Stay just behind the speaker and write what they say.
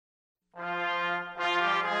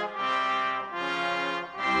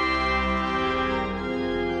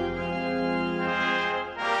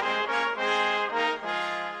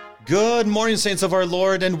Good morning, saints of our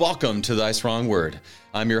Lord, and welcome to Thy Strong Word.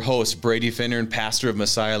 I'm your host, Brady Finner, and pastor of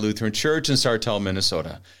Messiah Lutheran Church in Sartell,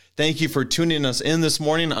 Minnesota. Thank you for tuning us in this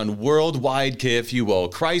morning on Worldwide KFUO.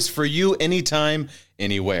 Christ for you, anytime,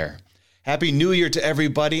 anywhere. Happy New Year to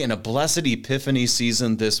everybody and a blessed Epiphany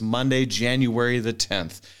season this Monday, January the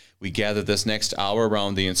 10th. We gather this next hour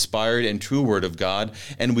around the inspired and true Word of God,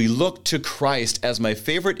 and we look to Christ. As my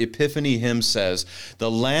favorite Epiphany hymn says,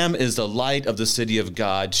 "The Lamb is the light of the city of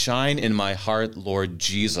God. Shine in my heart, Lord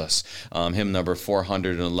Jesus." Hymn number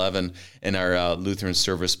 411 in our Lutheran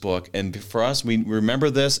service book. And for us, we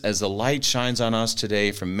remember this as the light shines on us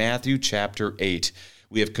today from Matthew chapter 8.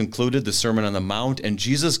 We have concluded the Sermon on the Mount, and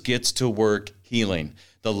Jesus gets to work healing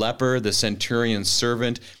the leper, the centurion's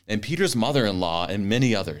servant, and Peter's mother-in-law, and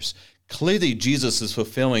many others. Clearly, Jesus is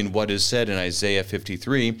fulfilling what is said in Isaiah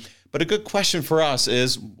 53, but a good question for us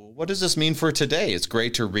is, what does this mean for today? It's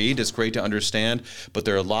great to read, it's great to understand, but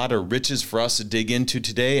there are a lot of riches for us to dig into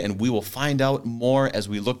today, and we will find out more as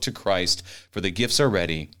we look to Christ, for the gifts are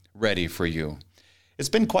ready for you. It's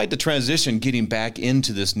been quite the transition getting back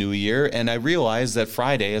into this new year, and I realized that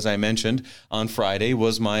Friday, as I mentioned, on Friday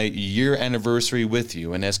was my year anniversary with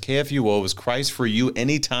you. And as KFUO is Christ for you,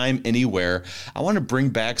 anytime, anywhere, I want to bring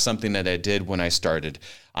back something that I did when I started.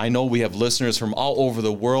 I know we have listeners from all over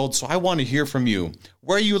the world, so I want to hear from you.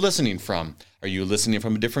 Where are you listening from? Are you listening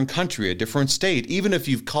from a different country, a different state? Even if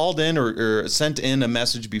you've called in or sent in a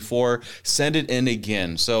message before, send it in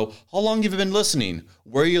again. So how long have you been listening?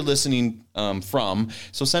 Where are you listening from?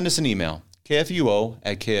 So send us an email,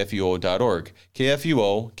 kfuo@kfuo.org,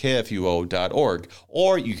 kfuo@kfuo.org.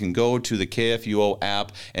 Or you can go to the KFUO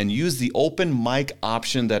app and use the open mic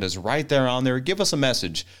option that is right there on there. Give us a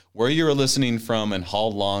message where you're listening from and how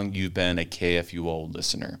long you've been a KFUO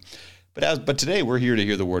listener. But today we're here to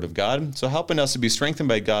hear the Word of God. So helping us to be strengthened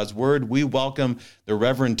by God's Word, we welcome the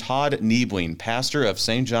Reverend Todd Niebling, pastor of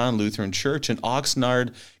St. John Lutheran Church in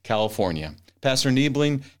Oxnard, California. Pastor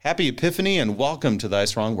Niebling, happy Epiphany and welcome to Thy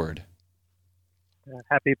Strong Word.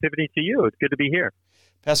 Happy Epiphany to you. It's good to be here.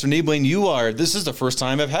 Pastor Niebling, this is the first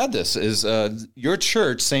time I've had this, is your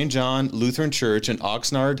church, St. John Lutheran Church in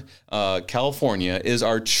Oxnard, California, is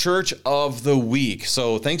our Church of the Week.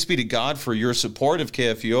 So thanks be to God for your support of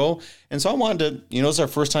KFUO. And so I wanted to, it's our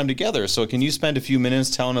first time together. So can you spend a few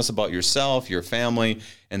minutes telling us about yourself, your family,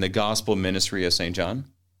 and the gospel ministry of St. John?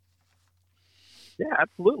 Yeah,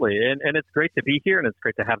 absolutely. And it's great to be here, and it's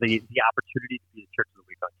great to have the opportunity to be the Church of the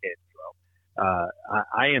Week on KFUO.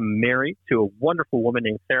 I am married to a wonderful woman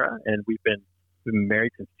named Sarah, and we've been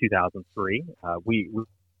married since 2003. We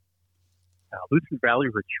Lutheran Valley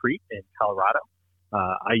Retreat in Colorado.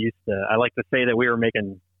 I like to say that we were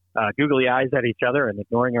making googly eyes at each other and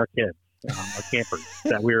ignoring our kids, our campers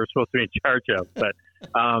that we were supposed to be in charge of. But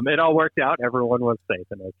it all worked out. Everyone was safe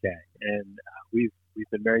and okay. And we've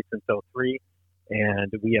been married since 2003,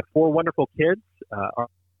 and we have 4 wonderful kids,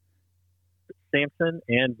 Samson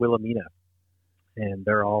and Wilhelmina. And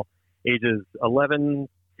they're all ages 11,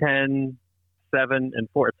 10, 7, and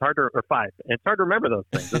 4. It's hard to, or 5. It's hard to remember those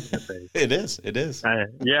things, isn't it? It is.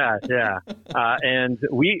 Yeah. And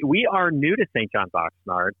we are new to St. John's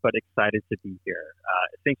Oxnard, but excited to be here.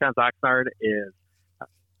 St. John's Oxnard is a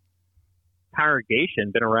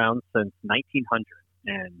congregation, been around since 1900.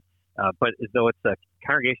 And but though it's a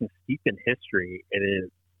congregation steeped in history, it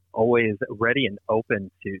is always ready and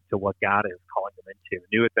open to what God is calling them into.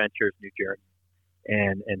 New adventures, new journeys.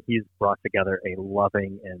 And he's brought together a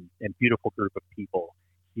loving and beautiful group of people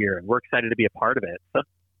here, and we're excited to be a part of it. So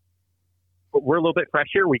we're a little bit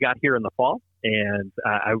fresh here. We got here in the fall, and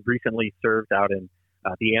I recently served out in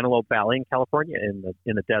the Antelope Valley in California, in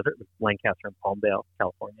the desert, Lancaster and Palmdale,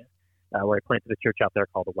 California, where I planted a church out there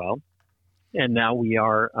called The Well. And now we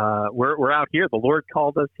are we're out here. The Lord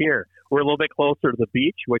called us here. We're a little bit closer to the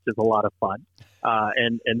beach, which is a lot of fun.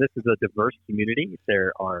 And this is a diverse community.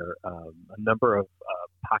 There are a number of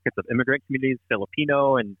pockets of immigrant communities,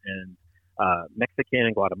 Filipino and Mexican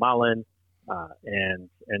and Guatemalan, and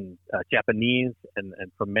Japanese,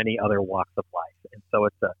 and from many other walks of life. And so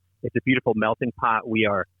it's a beautiful melting pot. We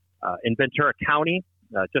are in Ventura County,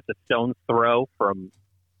 just a stone's throw from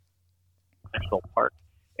National Park,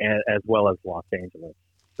 as well as Los Angeles,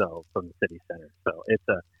 so from the city center. So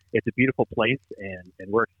it's a beautiful place, and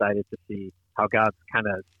we're excited to see how God's kind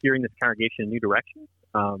of steering this congregation in new directions.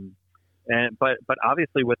 But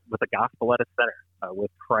obviously with the gospel at its center,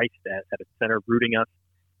 with Christ at its center, rooting us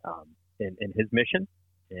in His mission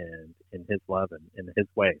and in His love and in His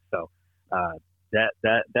way. So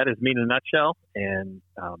that is me in a nutshell. And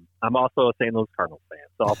I'm also a St. Louis Cardinals fan,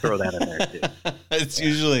 so I'll throw that in there too. It's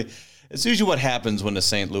usually It's usually what happens when a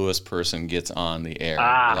St. Louis person gets on the air.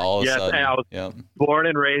 All of a sudden, I was born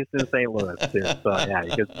and raised in St. Louis, too. So, yeah,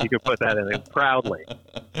 you could put that in there proudly.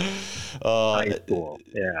 High school,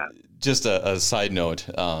 yeah. Just a side note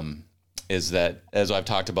is that, as I've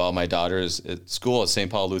talked about, my daughter's at school at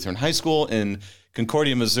St. Paul Lutheran High School in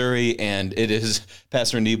Concordia, Missouri, and it is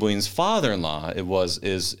Pastor Niebeling's father-in-law.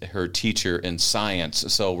 Is her teacher in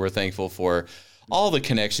science. So we're thankful for all the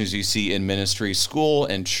connections you see in ministry, school,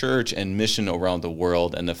 and church, and mission around the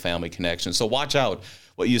world, and the family connection. So watch out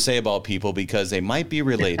what you say about people, because they might be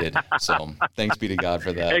related. So thanks be to God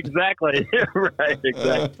for that. Exactly. Right.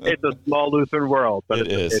 Exactly. It's a small Lutheran world, but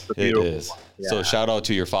it's a beautiful one. Yeah. So shout out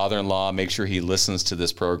to your father-in-law. Make sure he listens to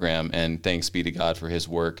this program, and thanks be to God for his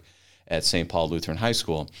work at St. Paul Lutheran High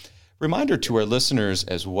School. Reminder to our listeners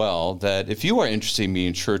as well that if you are interested in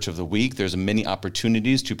being Church of the Week, there's many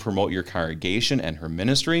opportunities to promote your congregation and her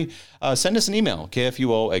ministry. Send us an email,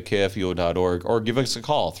 kfuo@kfuo.org, or give us a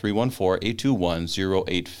call,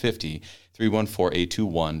 314-821-0850,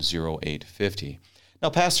 314-821-0850. Now,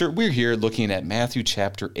 Pastor, we're here looking at Matthew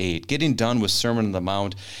chapter 8, getting done with Sermon on the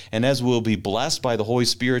Mount, and as we'll be blessed by the Holy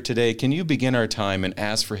Spirit today, can you begin our time and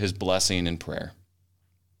ask for his blessing in prayer?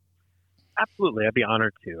 Absolutely, I'd be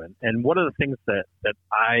honored to. And one of the things that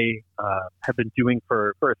I have been doing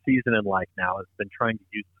for a season in life now has been trying to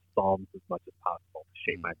use the Psalms as much as possible to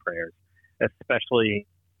shape my prayers, especially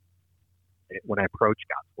when I approach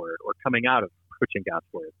God's Word or coming out of approaching God's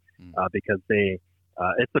Word, because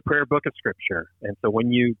it's the prayer book of Scripture. And so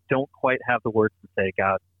when you don't quite have the words to say,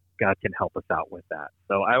 God can help us out with that.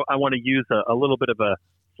 So I want to use a little bit of a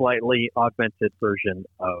slightly augmented version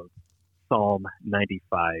of Psalm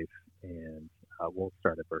 95. And we'll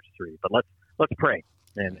start at verse 3. But let's pray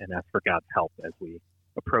and ask for God's help as we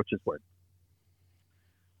approach his word.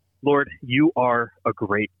 Lord, you are a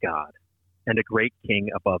great God and a great King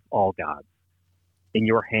above all gods. In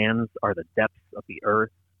your hands are the depths of the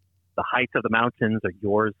earth. The heights of the mountains are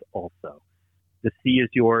yours also. The sea is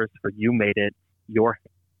yours, for you made it, your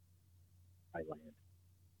land.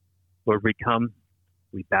 Lord, we come,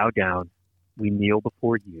 we bow down, we kneel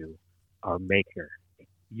before you, our Maker.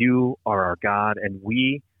 You are our God, and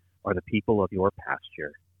we are the people of your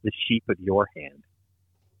pasture, the sheep of your hand.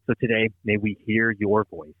 So today, may we hear your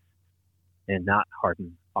voice and not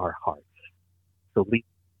harden our hearts. So lead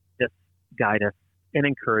us, guide us, and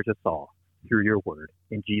encourage us all through your word.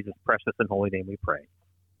 In Jesus' precious and holy name we pray.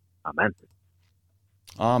 Amen.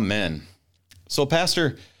 Amen. So,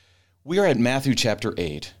 Pastor, we are at Matthew chapter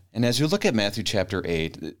 8. And as you look at Matthew chapter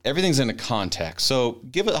 8, everything's in a context. So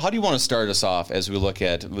how do you want to start us off as we look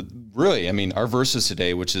at, really, our verses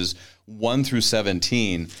today, which is 1 through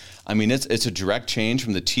 17. It's a direct change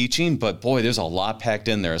from the teaching, but boy, there's a lot packed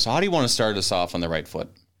in there. So how do you want to start us off on the right foot?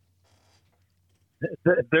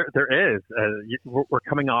 There is. We're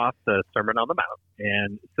coming off the Sermon on the Mount.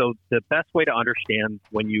 And so the best way to understand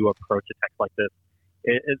when you approach a text like this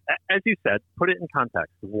is, as you said, put it in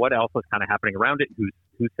context. What else is kind of happening around it? Who's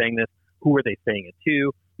saying this? Who are they saying it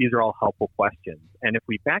to? These are all helpful questions. And if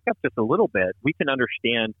we back up just a little bit, we can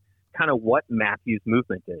understand kind of what Matthew's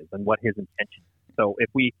movement is and what his intention is. So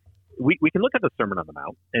if we can look at the Sermon on the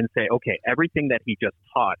Mount and say, okay, everything that he just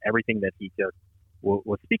taught, everything that he just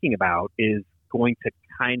was speaking about is going to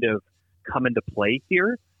kind of come into play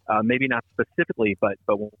here. Maybe not specifically, but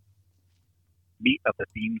we'll meet of the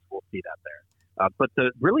themes, we'll see that there. But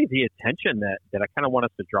the attention that I kind of want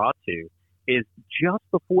us to draw to is just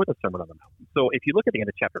before the Sermon on the Mount. So if you look at the end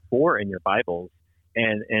of chapter 4 in your Bibles,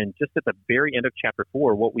 and just at the very end of chapter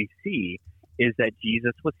 4, what we see is that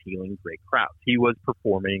Jesus was healing great crowds. He was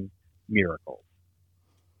performing miracles.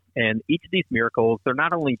 And each of these miracles, they're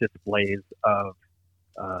not only displays of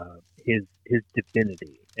his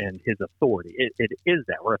divinity and his authority. It is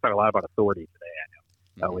that. We're talking a lot about authority today,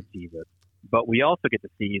 I know, with Jesus. But we also get to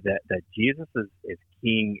see that Jesus is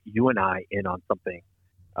keying you and I in on something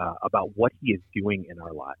about what he is doing in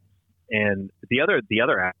our lives. And the other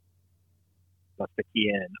aspect to key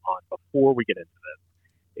in on before we get into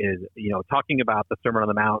this is, talking about the Sermon on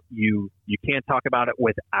the Mount, you can't talk about it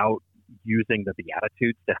without using the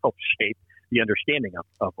Beatitudes to help shape the understanding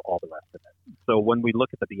of all the rest of it. So when we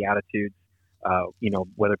look at the Beatitudes,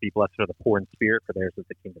 whether it be blessed are the poor in spirit, for theirs is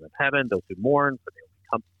the kingdom of heaven, those who mourn, for they will be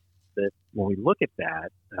comforted. When we look at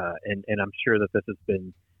that, and I'm sure that this has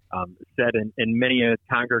been said in many a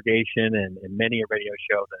congregation and in many a radio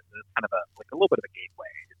show, that it's kind of a little bit of a gateway.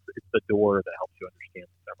 It's the door that helps you understand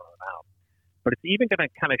the Sermon on the Mount. But it's even going to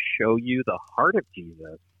kind of show you the heart of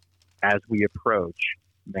Jesus as we approach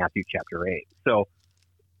Matthew chapter 8. So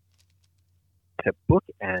to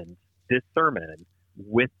bookend this sermon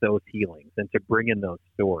with those healings and to bring in those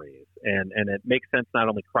stories and it makes sense not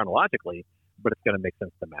only chronologically, but it's going to make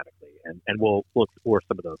sense thematically, and we'll explore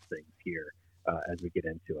some of those things here as we get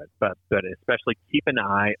into it. But especially keep an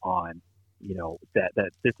eye on,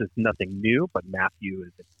 that this is nothing new, but Matthew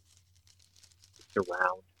is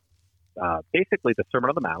around basically the Sermon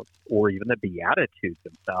on the Mount or even the Beatitudes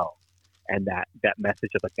themselves, and that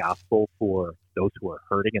message of the gospel for those who are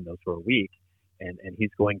hurting and those who are weak. And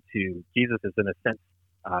Jesus is in a sense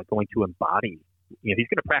going to embody, he's going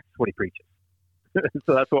to practice what he preaches.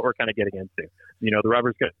 So that's what we're kind of getting into. The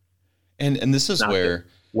rubber's good. And this is where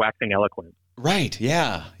waxing eloquent. Right.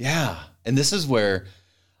 Yeah. Yeah. And this is where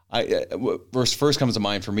what first comes to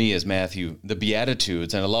mind for me is Matthew, the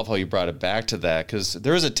Beatitudes. And I love how you brought it back to that, because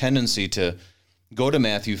there is a tendency to go to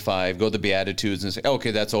Matthew 5, go to the Beatitudes and say,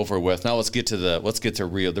 okay, that's over with. Now let's get to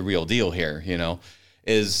the real deal here,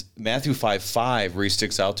 is Matthew 5:5 really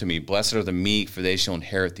sticks out to me. Blessed are the meek, for they shall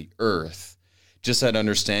inherit the earth. Just that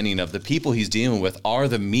understanding of the people he's dealing with are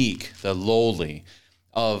the meek, the lowly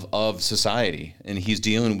of society. And he's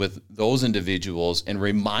dealing with those individuals and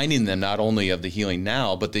reminding them not only of the healing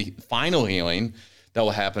now, but the final healing that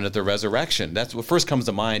will happen at the resurrection. That's what first comes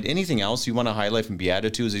to mind. Anything else you want to highlight from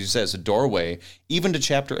Beatitudes? As you said, it's a doorway, even to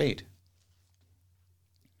chapter 8.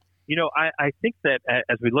 I think that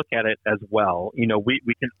as we look at it as well,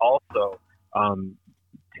 we can also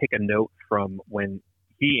take a note from when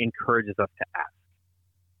he encourages us to ask.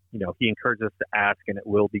 He encourages us to ask, and it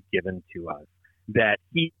will be given to us. That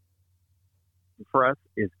he, for us,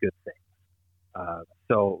 is good things.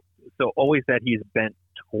 So always that he's bent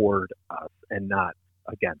toward us and not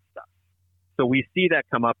against us. So we see that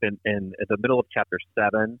come up in the middle of chapter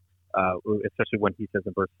 7, especially when he says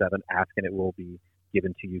in verse 7, ask and it will be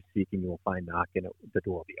given to you, seek and you will find, knock and the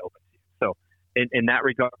door will be open to you. So in that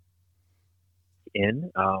regard,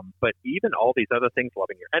 but even all these other things,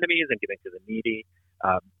 loving your enemies and giving to the needy,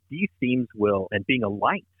 these themes will, and being a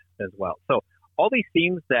light as well. So all these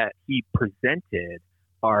themes that he presented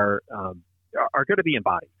are going to be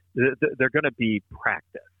embodied. They're going to be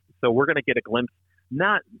practiced. So we're going to get a glimpse,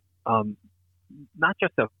 not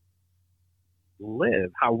just of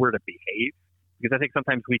live, how we're to behave, because I think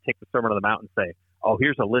sometimes we take the Sermon on the Mount and say, oh,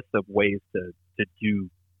 here's a list of ways to do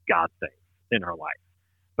God things in our life.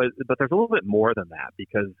 But there's a little bit more than that,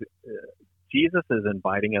 because Jesus is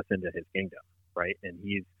inviting us into his kingdom, right? And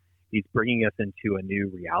he's bringing us into a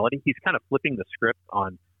new reality. He's kind of flipping the script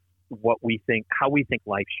on what we think, how we think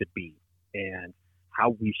life should be, and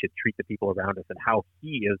how we should treat the people around us, and how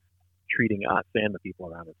he is treating us and the people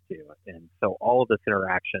around us too. And so all of this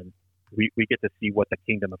interaction, we get to see what the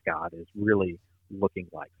kingdom of God is really looking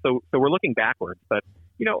like. So we're looking backwards, but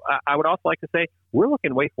I would also like to say we're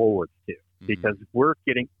looking way forwards too, because we're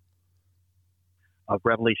getting a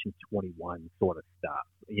Revelation 21 sort of stuff.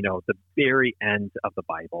 The very end of the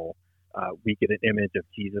Bible, we get an image of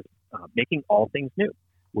Jesus making all things new,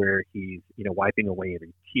 where he's wiping away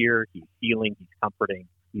every tear, he's healing, he's comforting,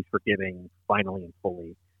 he's forgiving finally and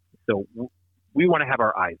fully. So we want to have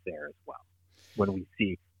our eyes there as well when we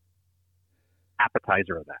see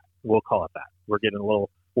appetizer of that. We'll call it that. We're getting a little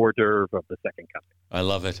hors d'oeuvre of the second coming. I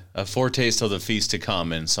love it. A foretaste of the feast to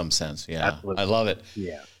come in some sense. Yeah, absolutely. I love it.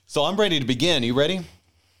 Yeah. So I'm ready to begin. You ready?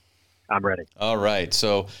 I'm ready. All right.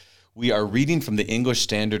 So we are reading from the English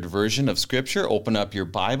Standard Version of Scripture. Open up your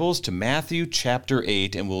Bibles to Matthew chapter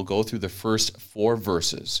 8, and we'll go through the first 4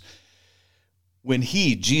 verses. When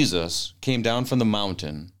he, Jesus, came down from the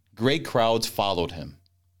mountain, great crowds followed him.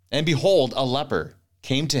 And behold, a leper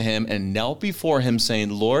came to him and knelt before him, saying,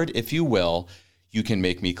 Lord, if you will, you can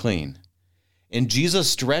make me clean. And Jesus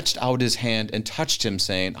stretched out his hand and touched him,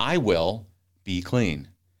 saying, I will, be clean.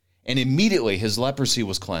 And immediately his leprosy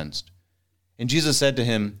was cleansed. And Jesus said to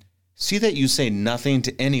him, see that you say nothing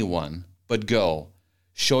to anyone, but go,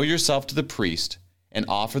 show yourself to the priest, and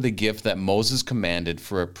offer the gift that Moses commanded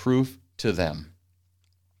for a proof to them.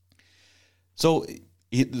 So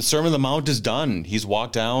the Sermon on the Mount is done. He's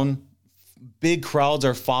walked down. Big crowds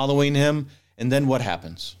are following him. And then what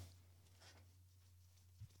happens?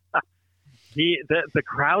 The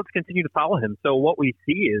crowds continue to follow him. So what we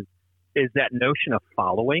see is that notion of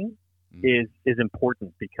following is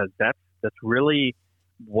important, because that's really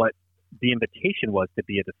what the invitation was, to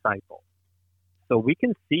be a disciple. So we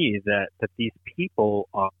can see that these people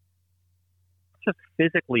are just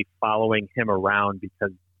physically following him around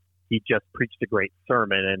because he just preached a great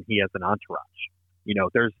sermon and he has an entourage.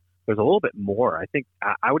 There's a little bit more. I think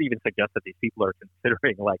I would even suggest that these people are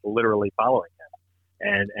considering literally following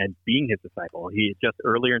him and being his disciple. He just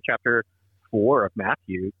earlier in chapter 4 of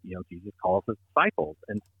Matthew, Jesus calls his disciples,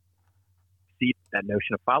 and see that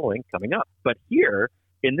notion of following coming up. But here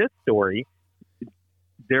in this story,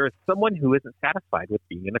 there is someone who isn't satisfied with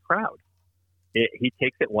being in the crowd. He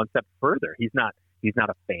takes it one step further. He's not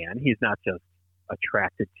a fan. He's not just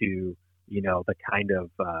attracted to, the kind of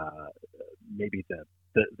maybe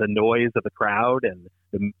the noise of the crowd,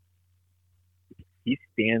 and he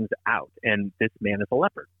stands out. And this man is a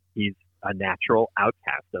leper. He's a natural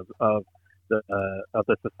outcast of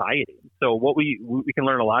the society. So what we can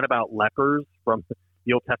learn a lot about lepers from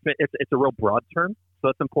the Old Testament. It's a real broad term, so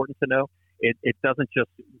it's important to know. It doesn't just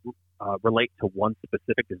relate to one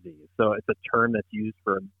specific disease. So it's a term that's used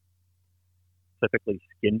for specifically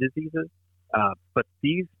skin diseases. But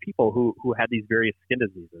these people who had these various skin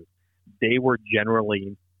diseases, they were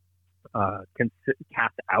generally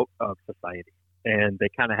cast out of society, and they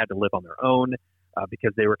kind of had to live on their own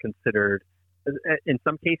because they were considered, in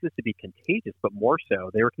some cases, to be contagious, but more so,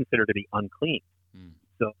 they were considered to be unclean.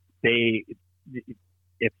 So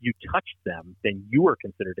if you touched them, then you were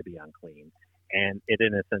considered to be unclean, and it,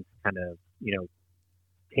 in a sense, kind of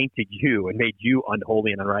tainted you and made you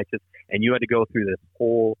unholy and unrighteous, and you had to go through this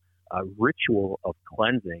whole ritual of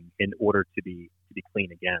cleansing in order to be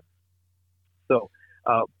clean again. So,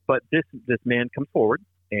 but this man comes forward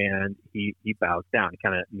and he bows down, he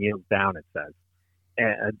kind of kneels down. It says,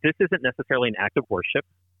 this isn't necessarily an act of worship.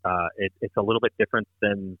 It's a little bit different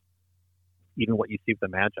than even what you see with the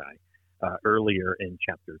Magi earlier in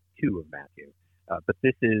chapter 2 of Matthew. But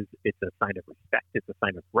it's a sign of respect. It's a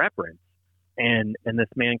sign of reverence. And this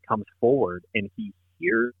man comes forward and he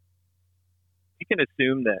hears. You can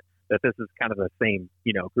assume that this is kind of the same,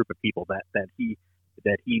 group of people that he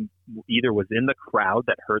either was in the crowd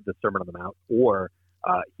that heard the Sermon on the Mount, or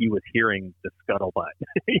he was hearing the scuttlebutt,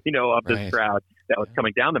 of this crowd that was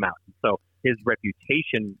coming down the mountain. So his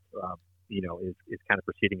reputation, is kind of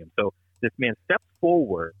preceding him. So this man steps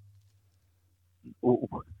forward.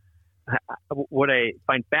 What I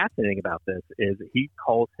find fascinating about this is he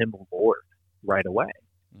calls him Lord right away.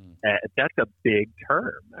 That's a big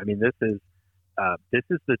term. I mean, this is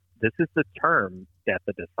the term that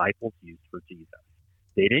the disciples used for Jesus.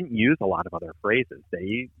 They didn't use a lot of other phrases.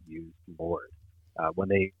 They used Lord when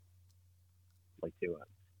they to him.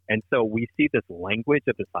 And so we see this language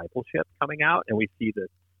of discipleship coming out, and we see this.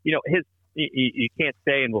 You can't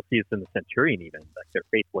say, and we'll see this in the centurion even, like their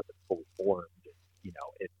faith wasn't fully formed.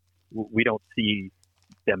 We don't see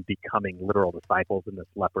them becoming literal disciples, and this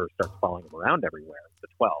leper starts following them around everywhere. The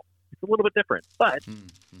 12. It's a little bit different, but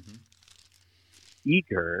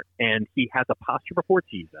eager, and he has a posture before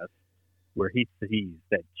Jesus where he sees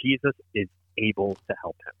that Jesus is able to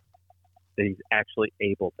help him, that he's actually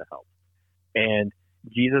able to help. And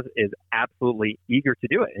Jesus is absolutely eager to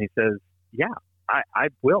do it. And he says, yeah, I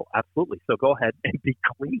will, absolutely. So go ahead and be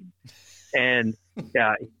clean. And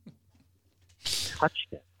touched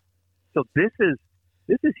him. So this is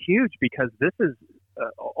huge, because this is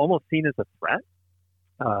almost seen as a threat.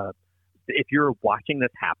 If you're watching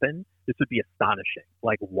this happen, this would be astonishing.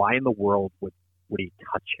 Like, why in the world would he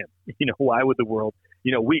touch him? Why would the world?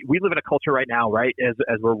 We live in a culture right now, right?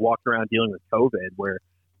 As we're walking around dealing with COVID, where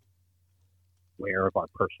aware of our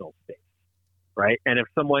personal space, right? And if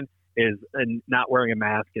someone is not wearing a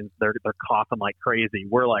mask and they're coughing like crazy,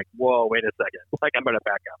 we're like, whoa, wait a second, like I'm going to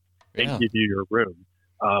back up and give you your room.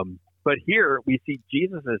 But here we see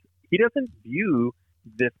Jesus he doesn't view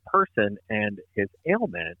this person and his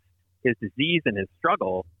ailment, his disease and his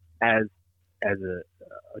struggle as a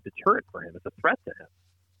deterrent for him, as a threat to him.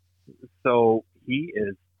 So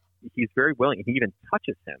he's very willing. He even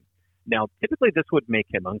touches him. Now, typically this would make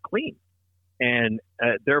him unclean. And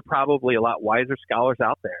there are probably a lot wiser scholars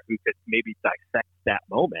out there who could maybe dissect that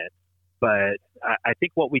moment. But I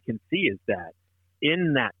think what we can see is that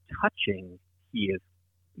in that touching, he is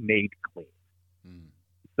made clean.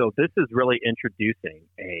 So this is really introducing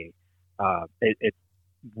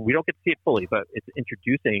we don't get to see it fully, but it's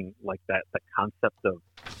introducing like the concept of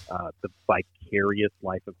the vicarious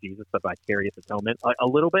life of Jesus, the vicarious atonement a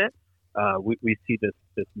little bit. We see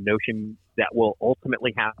this notion that will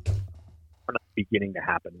ultimately happen, beginning to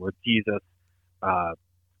happen, where Jesus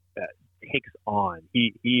takes on,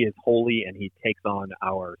 he is holy, and he takes on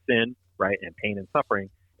our sin, right, and pain and suffering,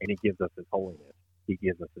 and he gives us his holiness. He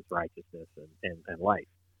gives us his righteousness and life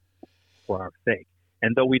for our sake.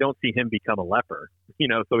 And though we don't see him become a leper,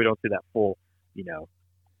 so we don't see that full,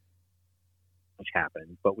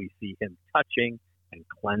 happen, but we see him touching and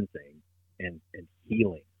cleansing and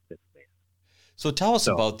healing this man. So tell us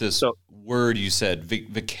about this word you said,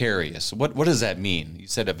 vicarious. What does that mean? You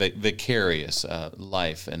said a vicarious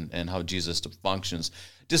life and how Jesus functions.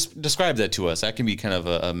 Just describe that to us. That can be kind of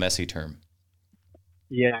a messy term.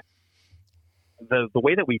 Yeah. The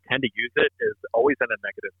way that we tend to use it is always in a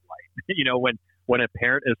negative light. when a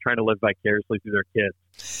parent is trying to live vicariously through their kids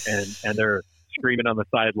and they're screaming on the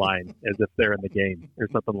sideline as if they're in the game or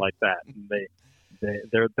something like that. And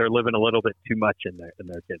they're living a little bit too much in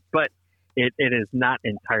their kids, but it is not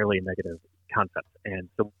entirely a negative concept. And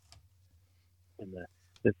so,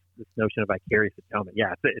 this notion of vicarious atonement,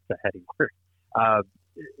 yeah, it's a heady word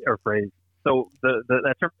or phrase. So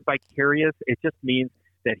that term vicarious, it just means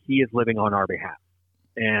that he is living on our behalf,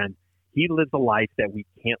 and he lives a life that we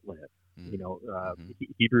can't live. You know,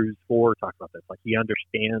 Hebrews 4 talks about this. Like, he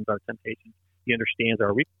understands our temptations. He understands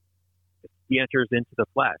our weakness. He enters into the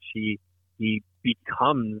flesh. He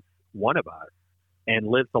becomes one of us and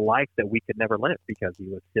lives a life that we could never live because he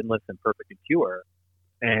was sinless and perfect and pure.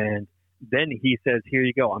 And then he says, here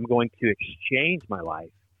you go. I'm going to exchange my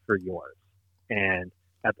life for yours. And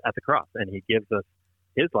at the cross. And he gives us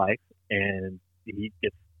his life, and he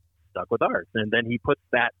gets stuck with ours. And then he puts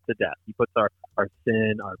that to death. He puts our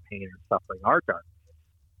sin, our pain, our suffering, our darkness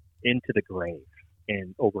into the grave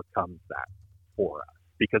and overcomes that for us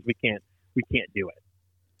because we can't do it.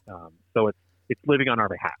 So it's living on our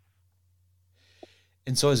behalf.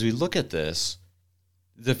 And so as we look at this,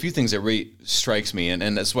 the few things that really strikes me,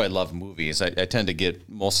 and that's why I love movies. I tend to get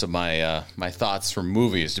most of my my thoughts from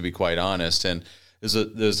movies, to be quite honest. And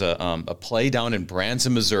there's a play down in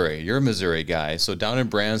Branson, Missouri. You're a Missouri guy, so down in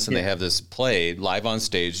Branson they have this play live on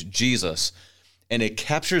stage, Jesus, and it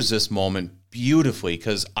captures this moment beautifully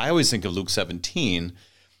because I always think of Luke 17,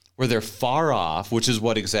 where they're far off, which is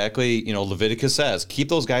what exactly Leviticus says. Keep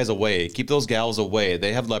those guys away, keep those gals away.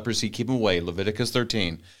 They have leprosy, keep them away. Leviticus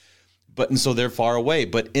 13. And so they're far away.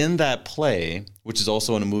 But in that play, which is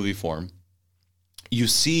also in a movie form, you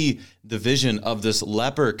see the vision of this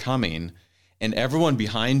leper coming, and everyone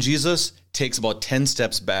behind Jesus takes about 10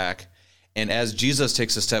 steps back. And as Jesus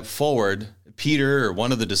takes a step forward, Peter or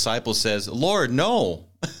one of the disciples says, "Lord, no,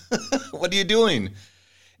 what are you doing?"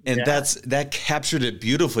 And that captured it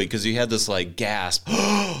beautifully because you had this like gasp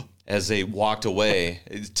as they walked away,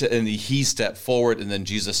 and he stepped forward, and then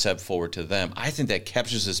Jesus stepped forward to them. I think that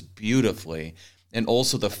captures this beautifully. And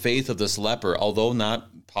also the faith of this leper, although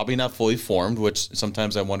probably not fully formed, which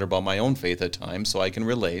sometimes I wonder about my own faith at times, so I can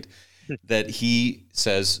relate, that he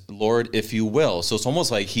says, "Lord, if you will." So it's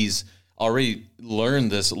almost like he's already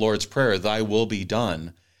learned this Lord's Prayer, "Thy will be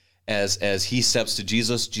done." As he steps to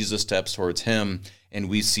Jesus, Jesus steps towards him, and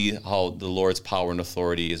we see how the Lord's power and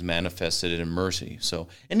authority is manifested in mercy. So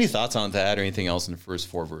any thoughts on that or anything else in the first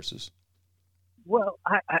 4 verses? Well,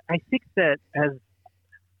 I think that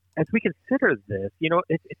as we consider this,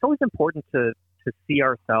 it's always important to see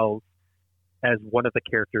ourselves as one of the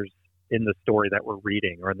characters in the story that we're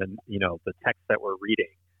reading, or in the text that we're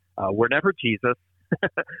reading. We're never Jesus.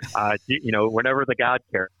 We're never the God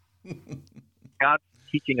character. God's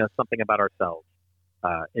teaching us something about ourselves,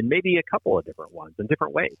 and maybe a couple of different ones in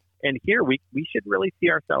different ways. And here we should really see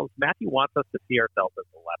ourselves. Matthew wants us to see ourselves as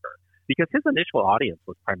a leper because his initial audience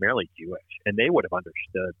was primarily Jewish, and they would have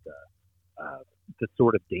understood the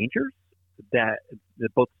sort of dangers that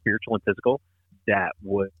both spiritual and physical that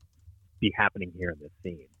would be happening here in this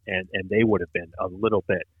scene. And they would have been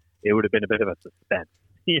it would have been a bit of a suspense.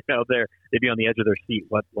 They'd be on the edge of their seat.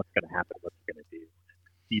 What's going to happen? What's he going to do?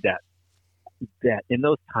 See that in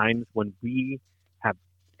those times when we have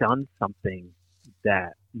done something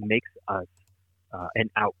that makes us an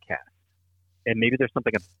outcast, and maybe there's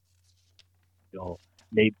something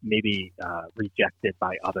maybe rejected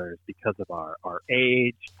by others because of our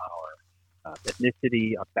age, our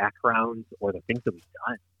ethnicity, our backgrounds, or the things that we've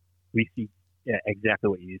done, we see exactly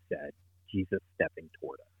what you said, Jesus stepping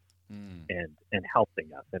toward us and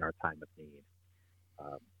helping us in our time of need.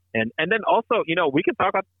 And then also, we can talk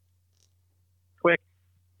about quick.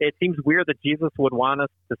 It seems weird that Jesus would want us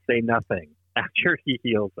to say nothing after he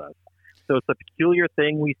heals us. So it's a peculiar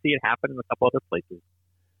thing. We see it happen in a couple other places,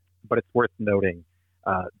 but it's worth noting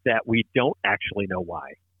that we don't actually know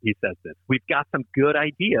why he says this. We've got some good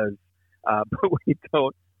ideas, but we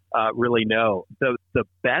don't really know. The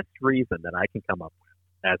best reason that I can come up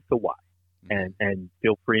with as to why, and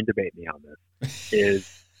feel free and debate me on this,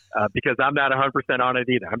 is because I'm not 100% on it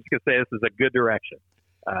either. I'm just going to say this is a good direction,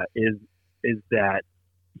 is that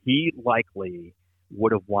he likely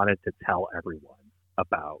would have wanted to tell everyone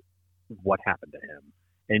about what happened to him.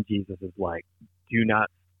 And Jesus is like, do not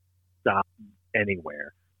stop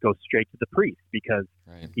anywhere. Go straight to the priest because,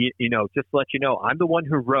 just to let you know, I'm the one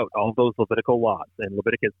who wrote all those Levitical laws in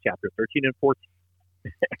Leviticus chapter 13 and 14.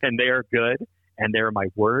 And they are good, and they're my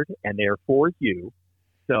word, and they're for you.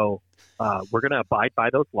 So we're going to abide by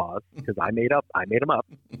those laws because I made them up,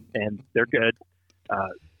 and they're good.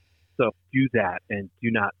 So do that, and do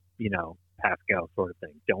not, pass go, sort of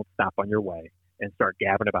thing. Don't stop on your way, and start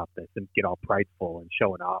gabbing about this and get all prideful and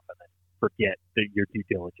showing off, and then forget your due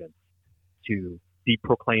diligence to be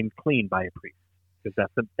proclaimed clean by a priest, because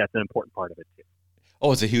that's an important part of it too.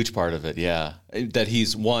 Oh, it's a huge part of it, yeah. That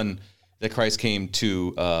he's one, that Christ came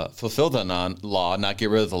to fulfill the law, not get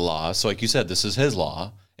rid of the law. So like you said, this is his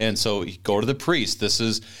law. And so go to the priest. This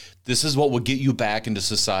is what will get you back into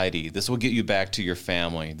society. This will get you back to your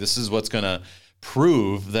family. This is what's going to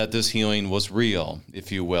prove that this healing was real,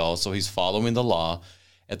 if you will. So he's following the law.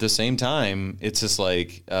 At the same time, it's just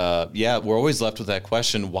like, we're always left with that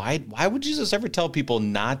question. Why would Jesus ever tell people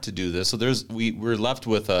not to do this? So we're left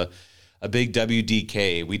with a big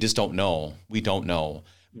WDK. We just don't know. We don't know.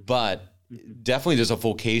 But definitely there's a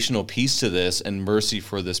vocational piece to this and mercy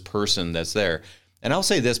for this person that's there. And I'll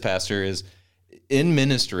say this, Pastor, is in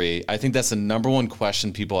ministry, I think that's the number one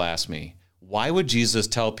question people ask me. Why would Jesus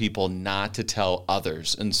tell people not to tell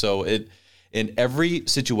others? And so in every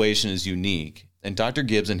situation is unique. And Dr.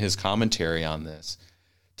 Gibbs in his commentary on this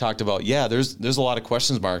talked about, there's a lot of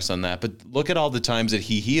questions marks on that, but look at all the times that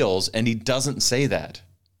he heals and he doesn't say that.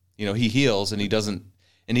 He heals and he doesn't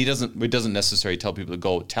necessarily tell people to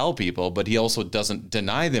go tell people, but he also doesn't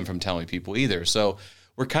deny them from telling people either. So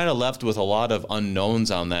we're kind of left with a lot of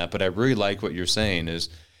unknowns on that, but I really like what you're saying is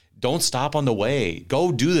don't stop on the way.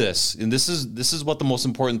 Go do this. And this is what the most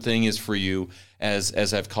important thing is for you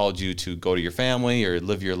as I've called you to go to your family or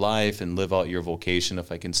live your life and live out your vocation,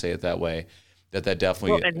 if I can say it that way. That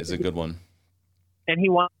definitely is a good one. And he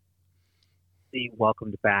wants to be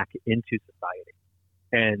welcomed back into society.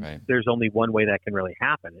 And right. There's only one way that can really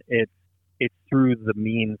happen. It's through the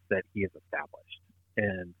means that he has established.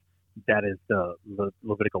 And that is the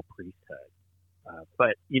Levitical priesthood.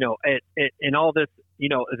 But, in all this,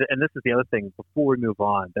 and this is the other thing before we move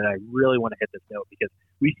on that I really want to hit this note, because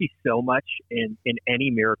we see so much in any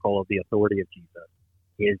miracle of the authority of Jesus,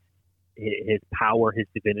 his power, his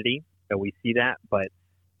divinity, and we see that. But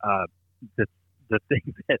the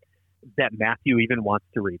thing that Matthew even wants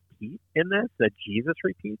to repeat in this, that Jesus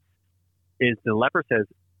repeats, is the leper says,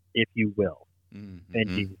 if you will. Mm-hmm. And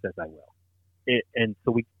Jesus says, I will. And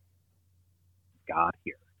so we God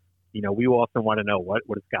here. We also want to know what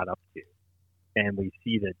is God up to. And we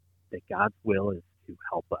see that God's will is to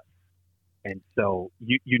help us. And so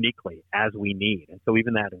uniquely, as we need. And so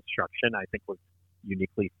even that instruction, I think, was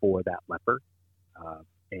uniquely for that leper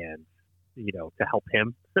and, to help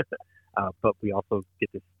him. But we also get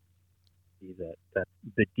to see that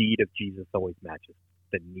the deed of Jesus always matches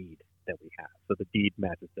the need that we have. So the deed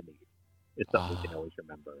matches the need. It's something we can always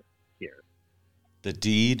remember here. The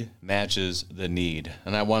deed matches the need.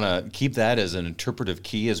 And I want to keep that as an interpretive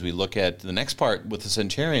key as we look at the next part with the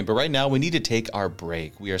centurion. But right now, we need to take our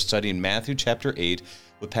break. We are studying Matthew chapter 8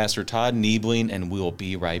 with Pastor Todd Niebling, and we will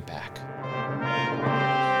be right back.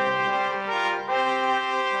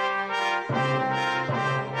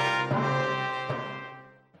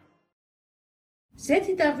 This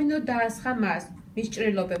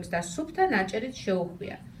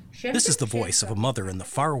is the voice of a mother in the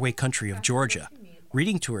faraway country of Georgia,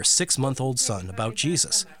 reading to her 6-month-old son about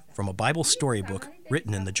Jesus from a Bible storybook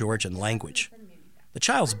written in the Georgian language. The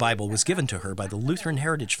child's Bible was given to her by the Lutheran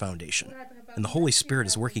Heritage Foundation, and the Holy Spirit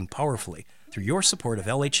is working powerfully through your support of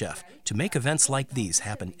LHF to make events like these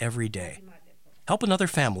happen every day. Help another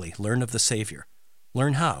family learn of the Savior.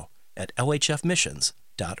 Learn how at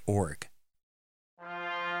lhfmissions.org.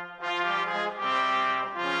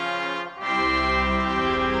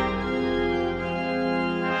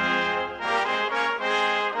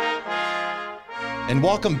 And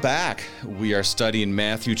welcome back. We are studying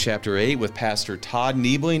Matthew chapter 8 with Pastor Todd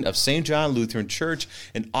Niebling of St. John Lutheran Church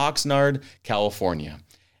in Oxnard, California.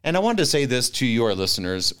 And I wanted to say this to your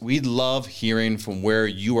listeners. We'd love hearing from where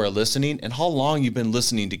you are listening and how long you've been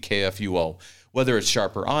listening to KFUO. Whether it's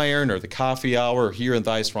Sharper Iron or the Coffee Hour or here in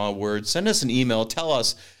Thy Strong Word, send us an email. Tell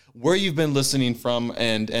us where you've been listening from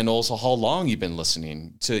and also how long you've been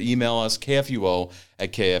listening. To email us,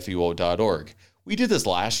 kfuo@kfuo.org. We did this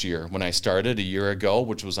last year when I started a year ago,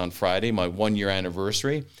 which was on Friday, my 1-year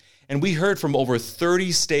anniversary. And we heard from over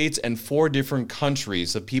 30 states and 4 different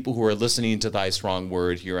countries of people who are listening to Thy Strong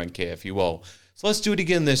Word here on KFUO. So let's do it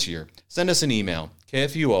again this year. Send us an email,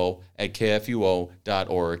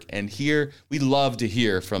 kfuo@kfuo.org. And here, we love to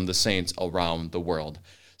hear from the saints around the world.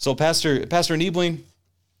 So Pastor Niebling,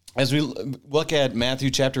 as we look at Matthew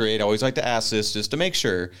chapter 8, I always like to ask this just to make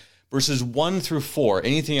sure. Verses 1 through 4,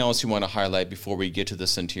 anything else you want to highlight before we get to the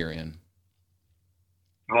centurion?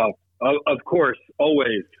 Of course,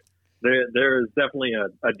 always. There's definitely a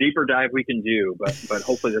deeper dive we can do, but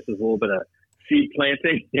hopefully this is a little bit of seed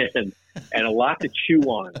planting and a lot to chew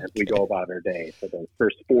on as we go about our day for the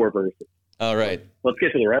first 4 verses. All right. Let's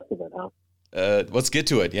get to the rest of it, huh? Let's get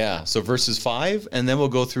to it, yeah. So verses 5, and then we'll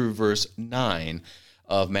go through verse 9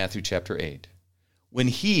 of Matthew chapter 8. When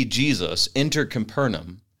he, Jesus, entered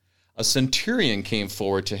Capernaum, a centurion came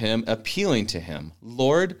forward to him, appealing to him,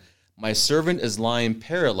 "Lord, my servant is lying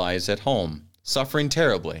paralyzed at home, suffering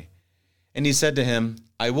terribly." And he said to him,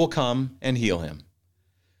 "I will come and heal him."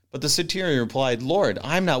 But the centurion replied, "Lord,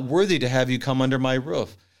 I am not worthy to have you come under my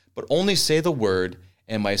roof, but only say the word,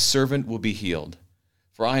 and my servant will be healed.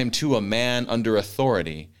 For I am too a man under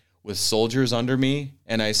authority, with soldiers under me,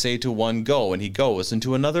 and I say to one, 'Go,' and he goes, and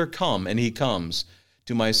to another, 'Come,' and he comes,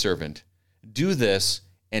 to my servant. Do this,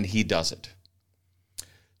 and he does it."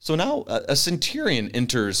 So now a centurion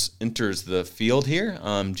enters the field here.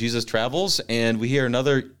 Jesus travels, and we hear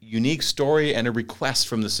another unique story and a request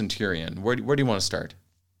from the centurion. Where do you want to start?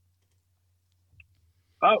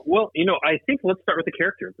 Well, I think let's start with the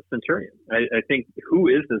character of the centurion. I think, who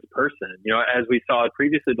is this person? As we saw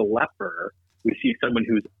previously, the leper, we see someone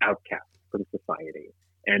who's outcast from society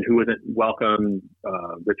and who isn't welcomed,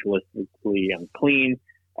 ritualistically unclean,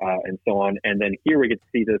 and so on. And then here we get to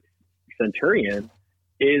see this centurion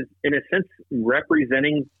is, in a sense,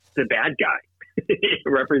 representing the bad guy,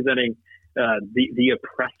 representing the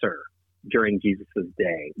oppressor during Jesus's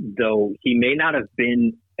day. Though he may not have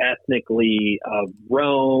been ethnically of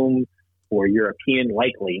Rome or European,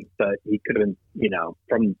 likely, but he could have been,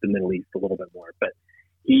 from the Middle East a little bit more. But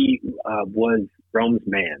he was Rome's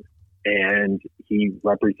man, and he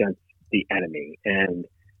represents the enemy. And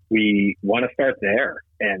we want to start there.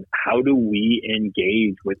 And how do we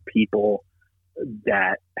engage with people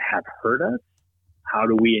that have hurt us? How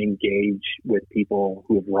do we engage with people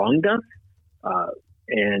who have wronged us?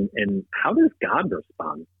 And how does God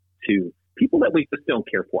respond to people that we just don't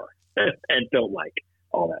care for and don't like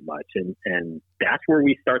all that much? And that's where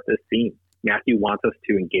we start this scene. Matthew wants us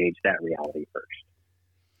to engage that reality first.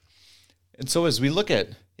 And so as we look at,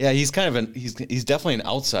 he's kind of he's definitely an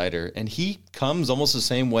outsider, and he comes almost the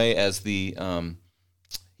same way as the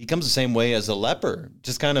leper.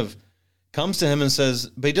 Just kind of comes to him and says,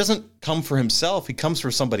 but he doesn't come for himself. He comes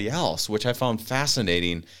for somebody else, which I found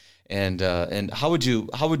fascinating. And how would you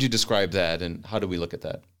describe that, and how do we look at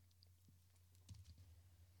that?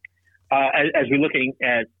 As we're looking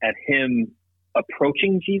at him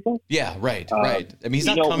approaching Jesus? Yeah, right. I mean, he's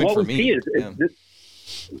not coming for me. What we see is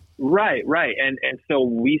this, right. And so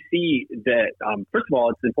we see that, first of all,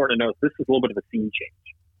 it's important to note this is a little bit of a scene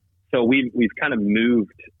change. So we've kind of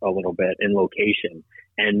moved a little bit in location,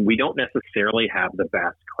 and we don't necessarily have the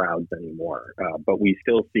vast crowds anymore, but we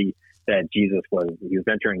still see that Jesus was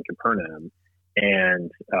entering Capernaum,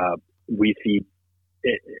 and we see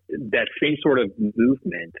that same sort of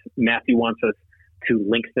movement. Matthew wants us to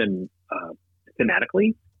link them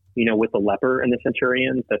thematically, with the leper and the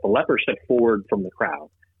centurion, that the leper stepped forward from the crowd,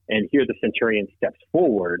 and here the centurion steps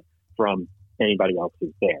forward from anybody else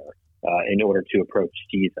who's there in order to approach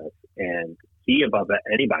Jesus. And he, above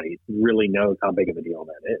anybody, really knows how big of a deal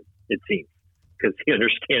that is, it seems, because he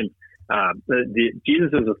understands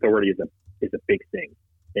Jesus' authority is a big thing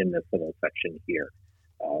in this little section here.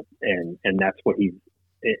 And that's what he's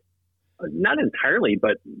not entirely,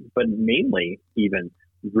 but mainly even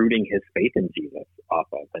rooting his faith in Jesus off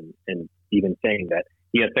of, and even saying that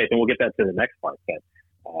he has faith. And we'll get that to the next part.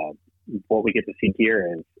 But what we get to see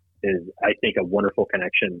here is I think a wonderful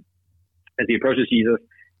connection as he approaches Jesus,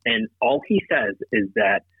 and all he says is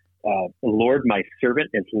that, "Lord, my servant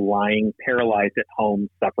is lying paralyzed at home,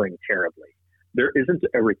 suffering terribly." There isn't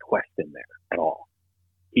a request in there at all.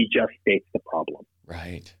 He just states the problem.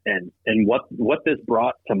 Right. And what this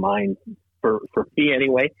brought to mind for me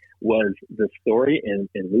anyway was the story in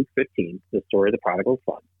Luke 15, the story of the prodigal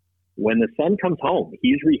son. When the son comes home,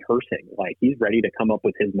 he's rehearsing, like he's ready to come up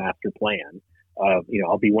with his master plan of,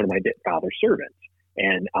 I'll be one of my father's servants,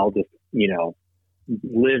 and I'll just,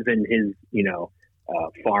 live in his,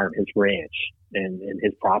 farm, his ranch, and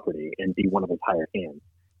his property, and be one of his hired hands.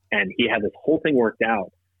 And he had this whole thing worked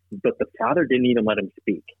out, but the father didn't even let him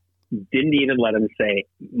speak, didn't even let him say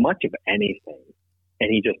much of anything,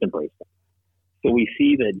 and he just embraced him. So we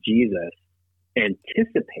see that Jesus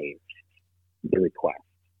anticipates the request.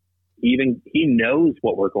 Even he knows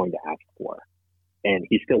what we're going to ask for, and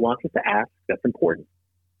he still wants us to ask. That's important,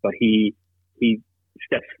 but he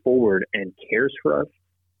steps forward and cares for us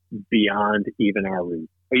beyond even our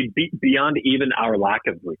lack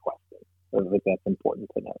of requesting. I think that's important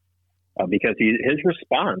to know, because his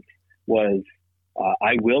response was,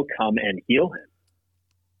 "I will come and heal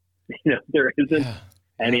him." There isn't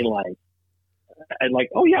any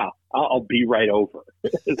oh yeah, I'll be right over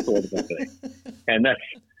sort of a thing. And that's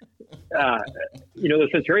the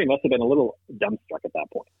centurion must have been a little dumbstruck at that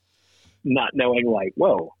point, not knowing like,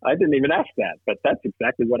 whoa, I didn't even ask that, but that's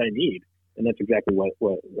exactly what I need. And that's exactly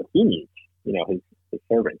what he needs, his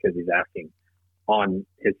servant, because he's asking on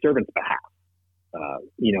his servant's behalf,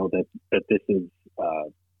 that this is,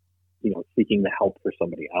 seeking the help for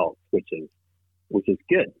somebody else, which is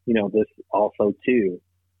good. This also too,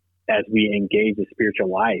 as we engage the spiritual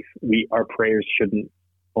life, our prayers shouldn't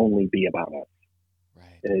only be about us.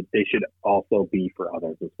 Right. They should also be for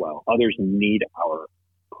others as well. Others need our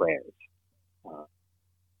prayers.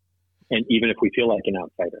 And even if we feel like an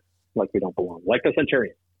outsider, like we don't belong, like the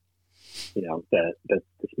centurion, that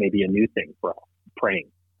this may be a new thing for us, praying,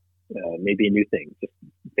 maybe a new thing, just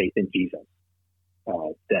faith in Jesus,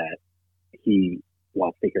 that he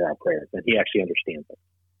wants to hear our prayers and he actually understands it,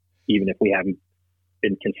 even if we haven't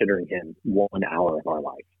been considering him 1 hour of our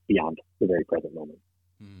life beyond the very present moment.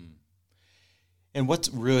 And what's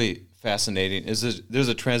really fascinating is there's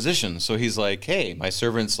a transition. So he's like, hey, my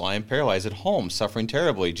servant's lying paralyzed at home, suffering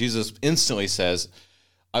terribly. Jesus instantly says,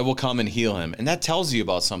 I will come and heal him. And that tells you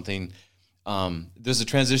about something. There's a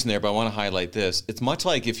transition there, but I want to highlight this. It's much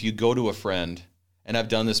like if you go to a friend, and I've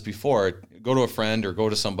done this before, go to a friend or go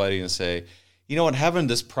to somebody and say, you know what, having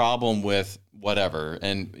this problem with whatever.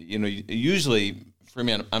 And, usually for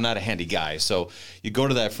me, I'm not a handy guy. So you go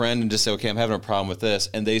to that friend and just say, okay, I'm having a problem with this.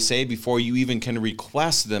 And they say, before you even can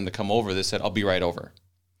request them to come over, they said, I'll be right over.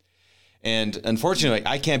 And unfortunately,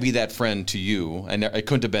 I can't be that friend to you. And I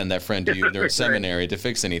couldn't have been that friend to you during seminary to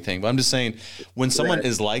fix anything. But I'm just saying, when someone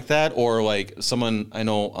is like that, or like someone, I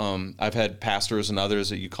know I've had pastors and others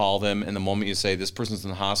that you call them, and the moment you say, this person's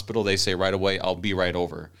in the hospital, they say right away, I'll be right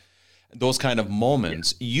over. Those kind of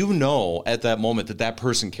moments, at that moment that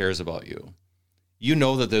person cares about you.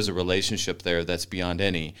 That there's a relationship there that's beyond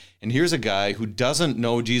any. And here's a guy who doesn't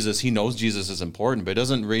know Jesus. He knows Jesus is important, but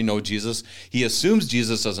doesn't really know Jesus. He assumes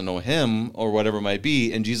Jesus doesn't know him or whatever it might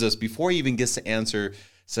be. And Jesus, before he even gets to answer,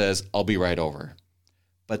 says, I'll be right over.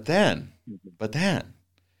 But then,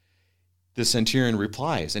 the centurion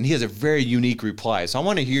replies, and he has a very unique reply. So I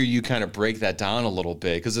want to hear you kind of break that down a little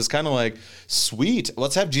bit, because it's kind of like, sweet,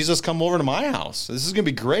 let's have Jesus come over to my house. This is going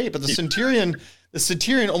to be great. But the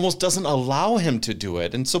centurion almost doesn't allow him to do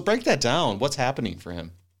it. And so break that down. What's happening for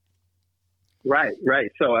him? Right.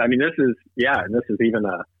 So, this is even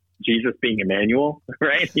Jesus being Emmanuel,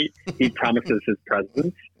 right? He promises his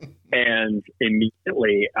presence. And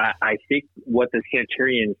immediately, I think what the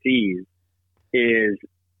centurion sees is,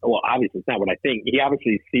 well, obviously it's not what I think. He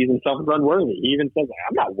obviously sees himself as unworthy. He even says,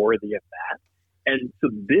 I'm not worthy of that. And so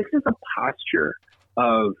this is a posture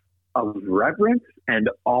of reverence and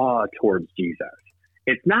awe towards Jesus.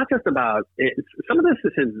 It's not just about some of this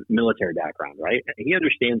is his military background, right? He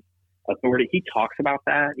understands authority. He talks about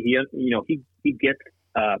that. He gets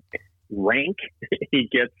rank. He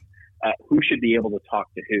gets who should be able to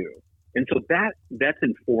talk to who, and so that's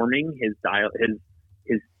informing his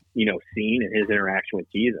scene and his interaction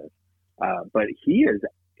with Jesus. But he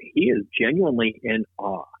is genuinely in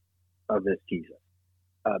awe of this Jesus.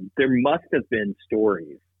 There must have been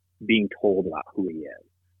stories being told about who he is,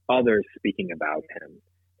 others speaking about him.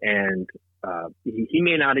 And he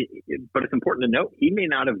may not, but it's important to note, he may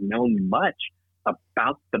not have known much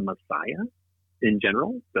about the Messiah in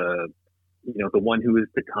general, the one who is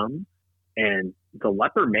to come. And the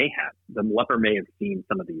leper may have seen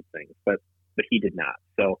some of these things, but he did not.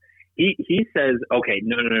 So he says, okay,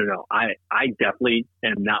 no. I definitely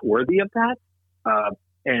am not worthy of that.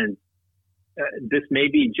 And this may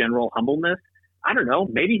be general humbleness. I don't know.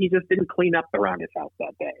 Maybe he just didn't clean up around his house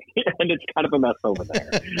that day, and it's kind of a mess over there.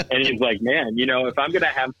 And he's like, man, if I'm going to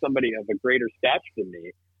have somebody of a greater stature than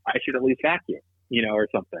me, I should at least vacuum, or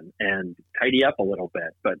something, and tidy up a little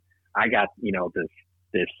bit. But I got,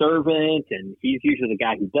 this servant, and he's usually the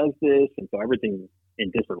guy who does this, and so everything's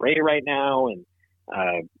in disarray right now, and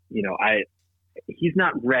he's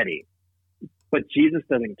not ready. But Jesus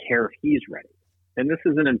doesn't care if he's ready, and this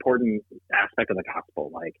is an important aspect of the gospel.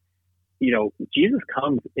 Like, Jesus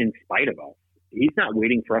comes in spite of us. He's not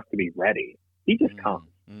waiting for us to be ready. He just comes.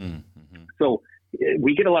 Mm-hmm. So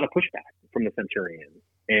we get a lot of pushback from the centurion,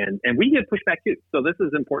 and we get pushback too. So this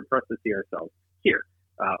is important for us to see ourselves here.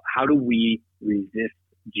 How do we resist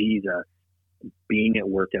Jesus being at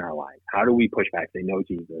work in our lives? How do we push back, say, no,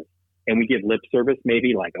 Jesus? And we give lip service,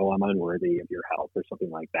 maybe like, oh, I'm unworthy of your help or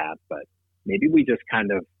something like that. But maybe we just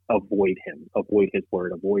kind of avoid him, avoid his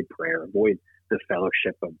word, avoid prayer, avoid the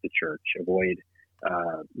fellowship of the church, avoid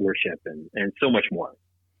worship, and so much more.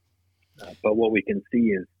 But what we can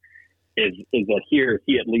see is that here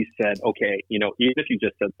he at least said, okay, even if you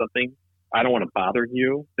just said something, I don't want to bother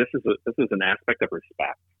you. This is an aspect of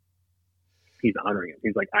respect. He's honoring him.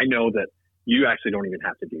 He's like, I know that you actually don't even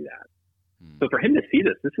have to do that. So for him to see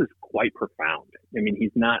this is quite profound. I mean,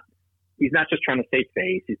 he's not just trying to save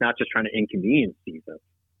face. He's not just trying to inconvenience Jesus.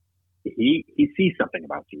 He sees something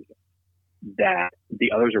about Jesus that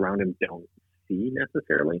the others around him don't see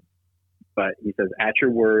necessarily. But he says, at your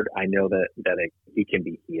word, I know that he can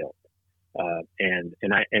be healed. And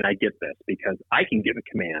I get this because I can give a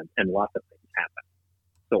command and lots of things happen.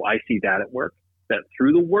 So I see that at work, that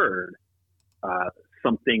through the word,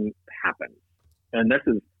 something happens. And this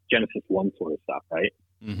is Genesis 1 sort of stuff, right?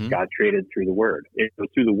 Mm-hmm. God created through the word. It was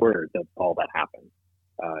through the word that all that happened.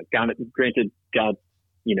 God created out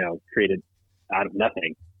of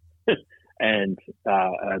nothing. And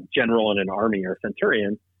a general in an army or a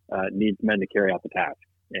centurion needs men to carry out the task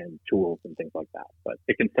and tools and things like that. But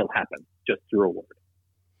it can still happen just through a word.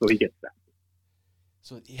 So he gets that.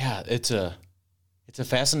 So yeah, it's a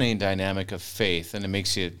fascinating dynamic of faith, and it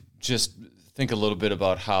makes you just think a little bit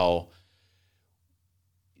about how,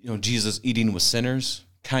 Jesus eating with sinners,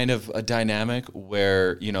 kind of a dynamic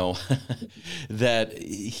where, that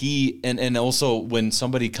he, and also when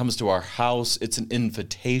somebody comes to our house, it's an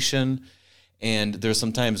invitation. And there's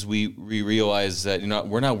sometimes we realize that,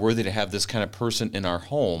 we're not worthy to have this kind of person in our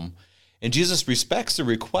home. And Jesus respects the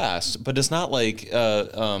request, but it's not like,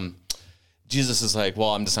 Jesus is like, well,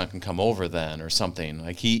 I'm just not going to come over then or something.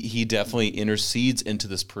 Like he definitely intercedes into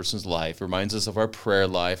this person's life, reminds us of our prayer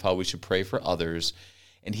life, how we should pray for others.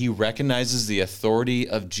 And he recognizes the authority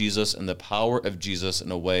of Jesus and the power of Jesus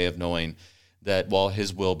in a way of knowing that, well,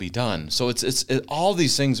 his will be done. So it's all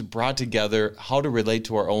these things brought together, how to relate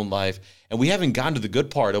to our own life. And we haven't gotten to the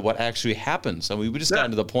good part of what actually happens. I mean, we just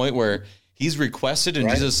gotten to the point where he's requested and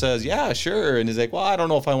Jesus says, yeah, sure. And he's like, well, I don't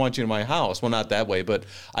know if I want you in my house. Well, not that way, but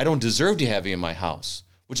I don't deserve to have you in my house,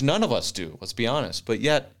 which none of us do, let's be honest. But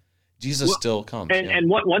yet Jesus still comes. And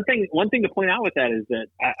one thing to point out with that is that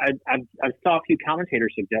I saw a few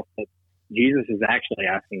commentators suggest that Jesus is actually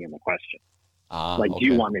asking him a question. Do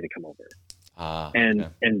you want me to come over?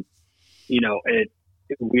 And we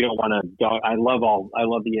don't want to. I love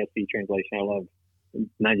the ESV translation. I love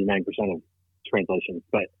 99% of translations,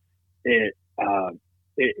 but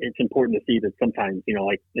it's important to see that sometimes,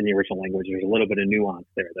 like in the original language, there's a little bit of nuance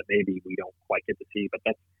there that maybe we don't quite get to see, but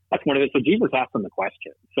that's one of it. So Jesus asked him the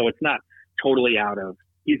question. So it's not totally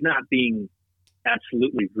he's not being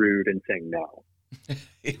absolutely rude and saying no.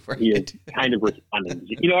 Right. He is kind of responding.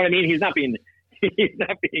 You know what I mean? He's not being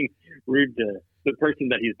rude to the person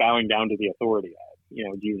that he's bowing down to the authority of,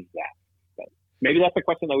 Jesus asked. But maybe that's a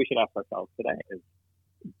question that we should ask ourselves today is,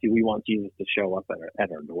 do we want Jesus to show up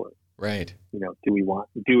at our door? Right. Do we want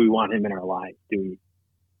him in our lives? Do we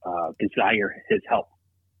desire his help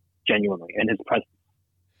genuinely and his presence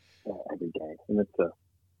every day? And it's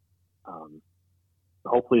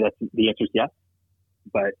hopefully that's the answer is yes,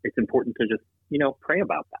 but it's important to just pray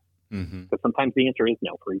about that because sometimes the answer is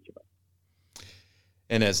no for each of us.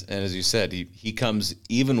 And as you said, he comes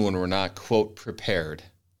even when we're not, quote, prepared,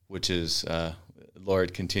 which is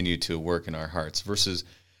Lord, continue to work in our hearts.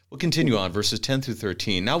 We'll continue on, verses 10 through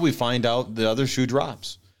 13. Now we find out the other shoe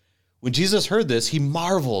drops. When Jesus heard this, he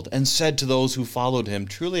marveled and said to those who followed him,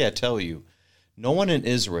 truly I tell you, with no one in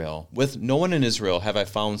Israel have I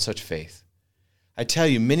found such faith. I tell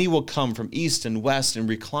you, many will come from east and west and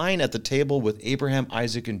recline at the table with Abraham,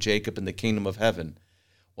 Isaac, and Jacob in the kingdom of heaven,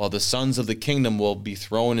 while the sons of the kingdom will be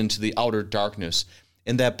thrown into the outer darkness.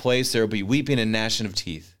 In that place there will be weeping and gnashing of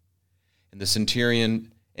teeth. And to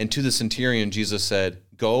the centurion Jesus said,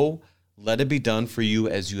 go, let it be done for you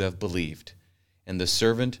as you have believed. And the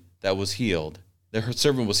servant was healed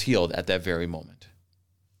at that very moment.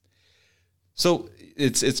 So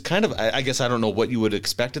it's kind of, I guess I don't know what you would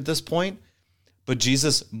expect at this point, but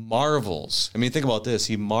Jesus marvels. I mean, think about this.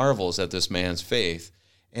 He marvels at this man's faith.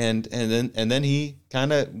 And then he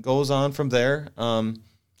kind of goes on from there and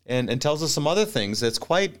tells us some other things that's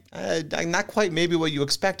quite, not quite maybe what you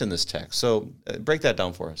expect in this text. So break that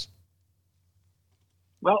down for us.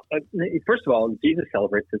 Well, first of all, Jesus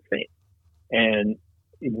celebrates his faith. And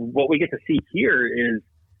what we get to see here is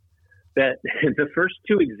that the first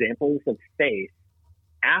two examples of faith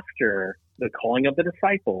after the calling of the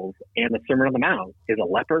disciples and the Sermon on the Mount is a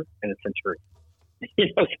leper and a centurion.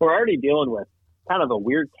 So we're already dealing with kind of a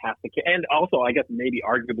weird cast of, and also I guess maybe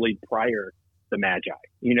arguably prior the Magi,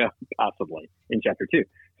 possibly in chapter 2.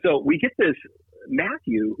 So we get this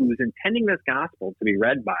Matthew who's intending this gospel to be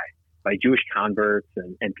read by Jewish converts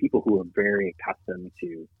and people who are very accustomed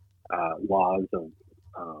to laws of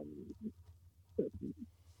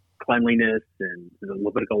cleanliness and the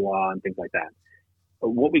Levitical law and things like that.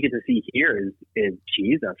 what we get to see here is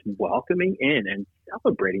Jesus welcoming in and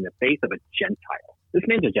celebrating the faith of a Gentile. This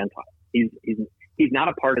man's a Gentile. He's not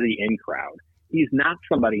a part of the in crowd. He's not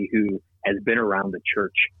somebody who has been around the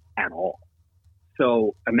church at all.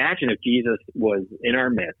 So imagine if Jesus was in our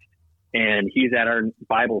midst and he's at our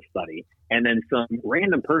Bible study, and then some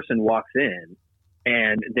random person walks in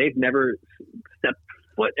and they've never stepped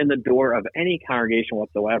foot in the door of any congregation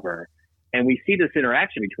whatsoever. And we see this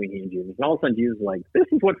interaction between he and Jesus. And all of a sudden Jesus is like, this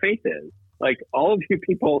is what faith is. Like, all of you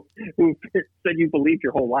people who said you believed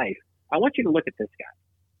your whole life, I want you to look at this guy.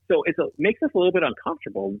 So it makes us a little bit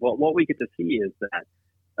uncomfortable. But what we get to see is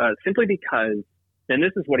that simply because, and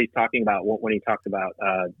this is what he's talking about when he talks about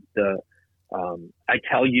I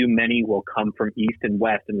tell you, many will come from east and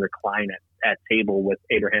west and recline at table with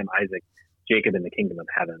Abraham, Isaac, Jacob in the kingdom of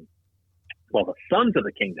heaven. Well, the sons of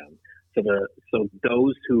the kingdom, so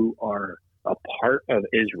those who are a part of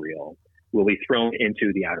Israel, will be thrown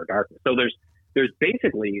into the outer darkness. So there's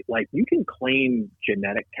basically, like, you can claim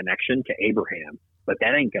genetic connection to Abraham, but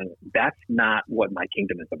that's not what my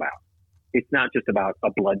kingdom is about. It's not just about a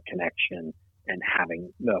blood connection and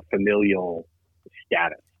having the familial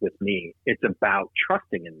status with me. It's about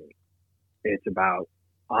trusting in me. It's about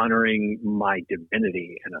honoring my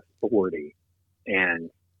divinity and authority, and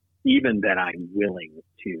even that I'm willing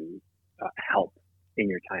to help in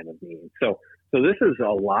your time of need. So this is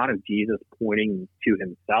a lot of Jesus pointing to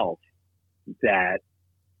himself, that,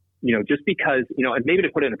 just because, and maybe to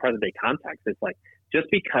put it in a present day context, it's like, just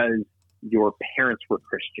because your parents were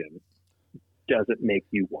Christian doesn't make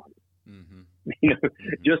you one. Mm-hmm.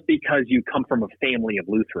 Just because you come from a family of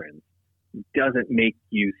Lutherans doesn't make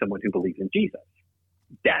you someone who believes in Jesus.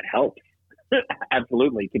 That helps.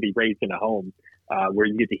 Absolutely, to be raised in a home where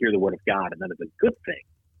you get to hear the word of God, and that is a good thing.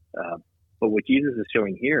 But what Jesus is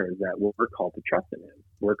showing here is that we're called to trust in him.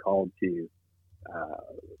 We're called to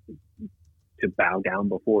bow down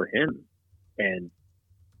before him and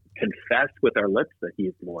confess with our lips that he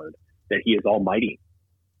is Lord, that he is almighty.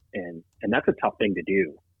 And that's a tough thing to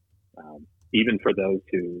do, even for those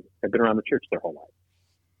who have been around the church their whole life.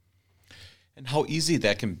 And how easy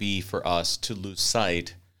that can be for us to lose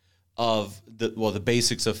sight of the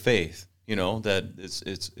basics of faith, that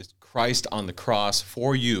it's Christ on the cross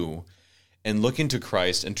for you, and looking to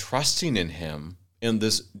Christ and trusting in him in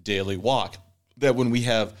this daily walk, that when we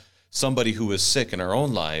have somebody who is sick in our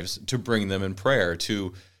own lives, to bring them in prayer,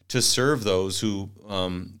 to serve those who,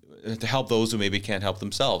 to help those who maybe can't help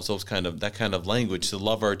themselves, that kind of language, to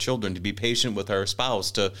love our children, to be patient with our spouse,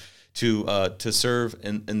 to serve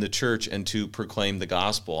in the church and to proclaim the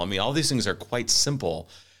gospel. I mean, all these things are quite simple,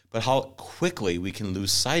 but how quickly we can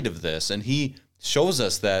lose sight of this. And he shows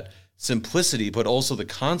us that simplicity, but also the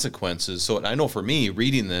consequences. So I know for me,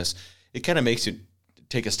 reading this, it kind of makes you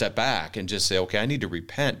take a step back and just say, okay, I need to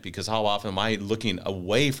repent, because how often am I looking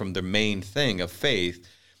away from the main thing of faith?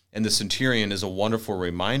 And the centurion is a wonderful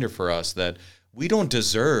reminder for us that we don't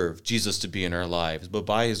deserve Jesus to be in our lives, but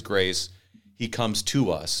by his grace, he comes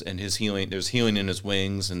to us, and his healing, there's healing in his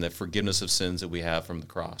wings and the forgiveness of sins that we have from the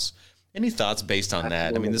cross. Any thoughts based on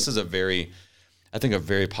that? I mean, this is a very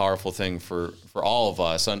powerful thing for all of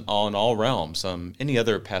us on all realms. Any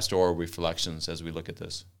other pastoral reflections as we look at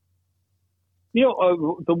this? The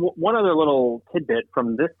one other little tidbit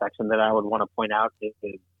from this section that I would want to point out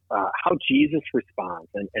is how Jesus responds,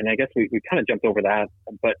 and I guess we kind of jumped over that,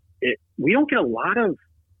 but we don't get a lot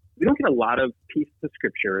of pieces of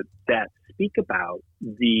scripture that speak about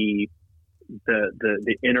the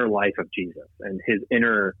inner life of Jesus and his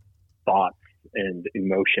inner thoughts and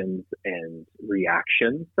emotions and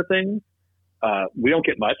reactions to things. We don't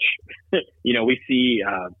get much. We see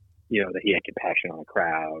that he had compassion on a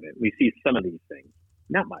crowd, and we see some of these things,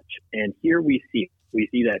 not much. And here we see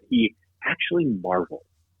that he actually marveled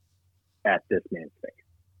at this man's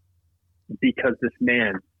faith, because this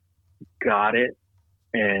man got it,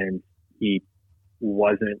 and he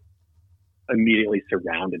wasn't immediately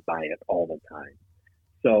surrounded by it all the time.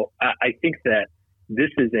 So I think that this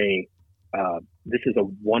is a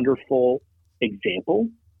wonderful example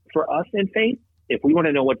for us in faith. If we want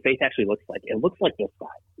to know what faith actually looks like, it looks like this guy,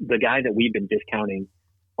 the guy that we've been discounting.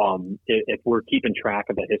 If we're keeping track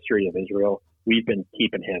of the history of Israel, we've been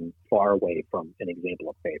keeping him far away from an example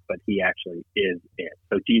of faith, but he actually is it.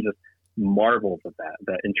 So Jesus marvels at that,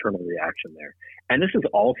 the internal reaction there. And this is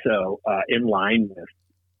also in line with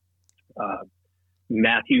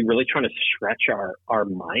Matthew really trying to stretch our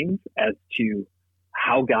minds as to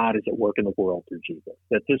how God is at work in the world through Jesus.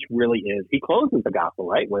 That this really is, he closes the gospel,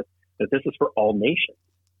 right, with that this is for all nations,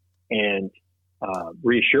 and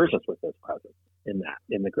reassures us with his presence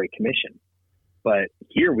in the Great Commission. But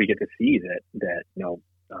here we get to see that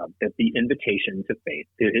that the invitation to faith,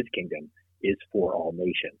 to his kingdom, is for all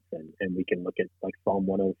nations. And we can look at like Psalm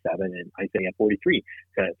 107 and Isaiah 43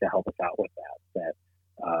 to help us out with that.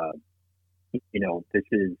 This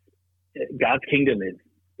is God's kingdom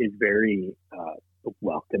is very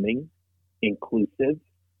welcoming, inclusive,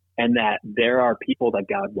 and that there are people that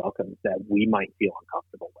God welcomes that we might feel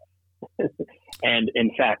uncomfortable with. And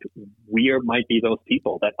in fact, might be those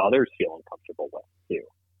people that others feel uncomfortable with too,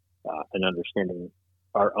 and understanding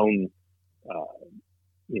our own,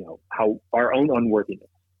 how our own unworthiness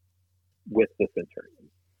with the centurion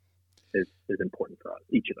is important for us,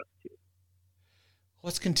 each of us too.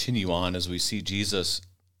 Let's continue on as we see Jesus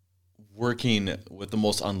working with the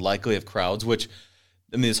most unlikely of crowds, which,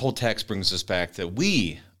 I mean, this whole text brings us back that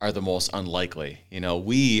we are the most unlikely.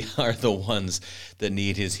 We are the ones that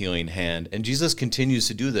need his healing hand. And Jesus continues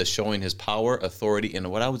to do this, showing his power, authority,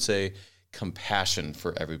 and what I would say, compassion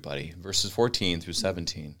for everybody. Verses 14 through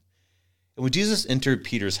 17. And when Jesus entered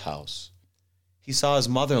Peter's house, he saw his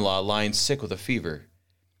mother-in-law lying sick with a fever.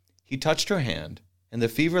 He touched her hand, and the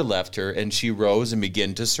fever left her, and she rose and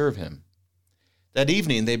began to serve him. That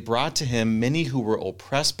evening they brought to him many who were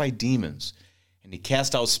oppressed by demons, and he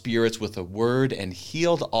cast out spirits with a word and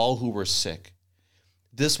healed all who were sick.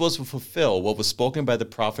 This was to fulfill what was spoken by the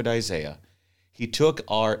prophet Isaiah. He took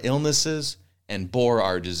our illnesses and bore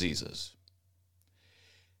our diseases.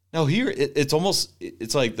 Now here, it's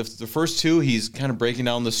like the first two, he's kind of breaking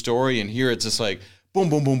down the story, and here it's just like, boom,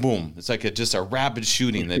 boom, boom, boom. It's like just a rapid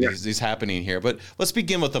shooting that is happening here. But let's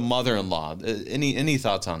begin with the mother-in-law. Any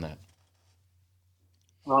thoughts on that?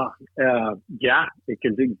 It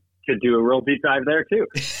could do a real deep dive there too.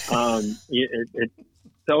 It's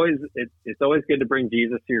always good to bring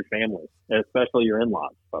Jesus to your family, especially your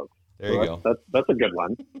in-laws, folks. There you go. That's a good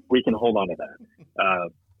one. We can hold on to that.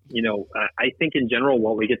 I think in general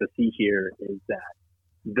what we get to see here is that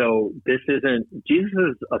though this isn't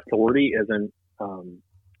Jesus' authority isn't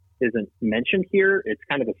mentioned here, it's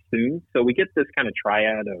kind of assumed. So we get this kind of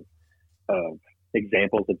triad of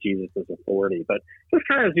examples of Jesus' authority. But just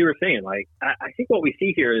kind of as you were saying, like I think what we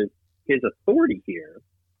see here is his authority here,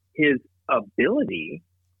 his ability,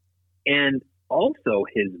 and also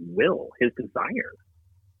his will, his desire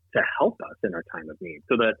to help us in our time of need,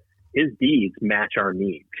 so that his deeds match our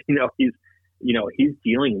needs. He's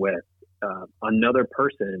dealing with another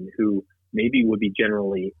person who maybe would be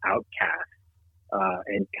generally outcast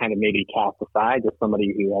and kind of maybe cast aside, to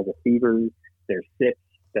somebody who has a fever, they're sick,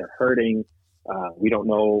 they're hurting. We don't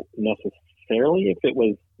know necessarily if it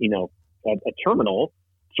was, a terminal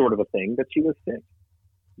sort of a thing, but she was sick.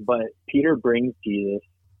 But Peter brings Jesus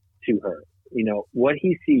to her. What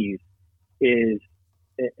he sees is,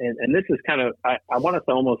 and this is kind of, I want us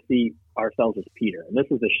to almost see ourselves as Peter. And this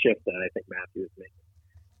is a shift that I think Matthew is making,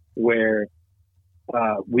 where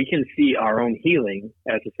we can see our own healing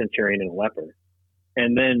as a centurion and a leper.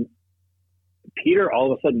 And then Peter,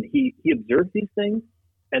 all of a sudden, he observes these things,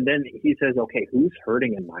 and then he says, okay, who's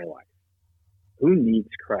hurting in my life? Who needs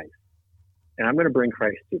Christ? And I'm going to bring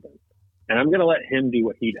Christ to them. And I'm going to let him do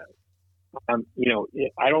what he does.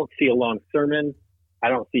 I don't see a long sermon. I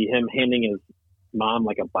don't see him handing his mom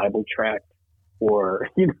like a Bible tract, or,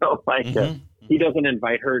 he doesn't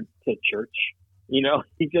invite her to church.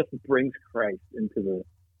 He just brings Christ into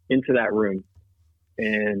that room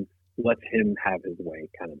and lets him have his way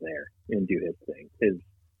kind of there and do his thing, his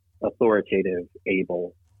authoritative,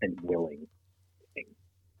 able, and willing thing.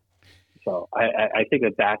 So I think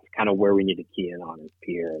that's kind of where we need to key in on as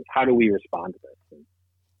Peter. How do we respond to this? And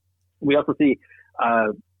we also see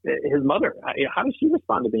his mother. How does she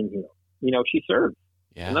respond to being healed? She serves.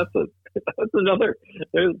 Yeah. And that's another,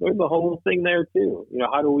 there's a whole thing there too.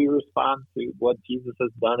 How do we respond to what Jesus has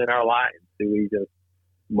done in our lives? Do we just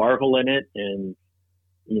marvel in it and,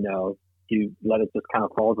 do you let it just kind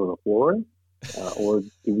of fall to the floor? Or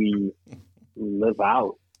do we live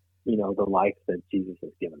out, the life that Jesus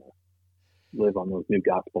has given us? Live on those new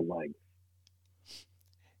gospel legs.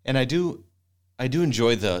 And I do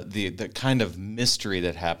enjoy the kind of mystery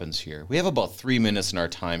that happens here. We have about 3 minutes in our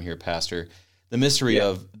time here, Pastor. The mystery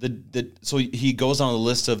of so he goes on the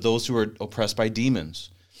list of those who are oppressed by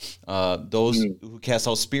demons, those who cast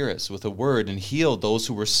out spirits with a word and healed those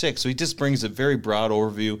who were sick. So he just brings a very broad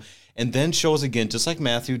overview and then shows again, just like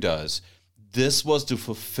Matthew does, this was to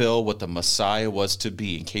fulfill what the Messiah was to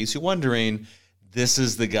be. In case you're wondering, this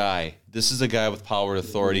is the guy. This is a guy with power and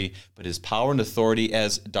authority, but his power and authority,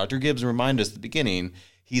 as Dr. Gibbs reminded us at the beginning,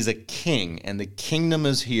 he's a king, and the kingdom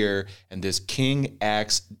is here, and this king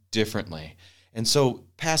acts differently. And so,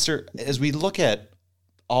 Pastor, as we look at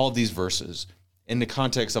all of these verses, in the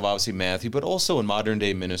context of obviously Matthew, but also in modern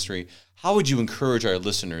day ministry, how would you encourage our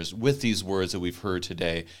listeners with these words that we've heard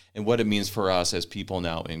today and what it means for us as people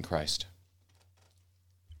now in Christ?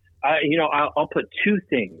 I'll put two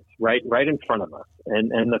things right in front of us.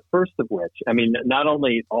 And the first of which, not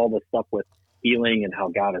only all the stuff with healing and how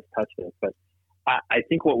God has touched us, but I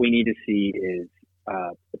think what we need to see is,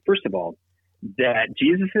 first of all, that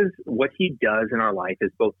what he does in our life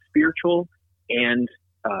is both spiritual and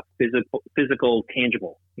physical,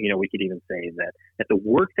 tangible. We could even say that the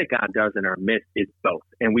work that God does in our midst is both,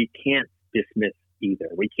 and we can't dismiss either.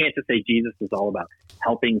 We can't just say Jesus is all about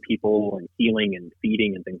helping people and healing and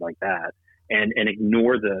feeding and things like that, and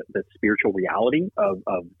ignore the spiritual reality of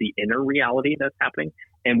the inner reality that's happening.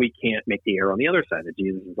 And we can't make the error on the other side that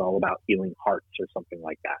Jesus is all about healing hearts or something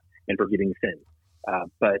like that and forgiving sins.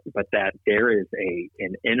 But that there is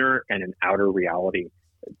an inner and an outer reality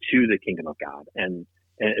to the kingdom of God. And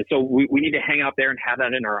so we need to hang out there and have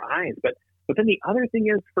that in our eyes. But then the other thing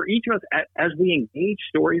is, for each of us, as we engage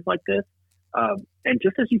stories like this, and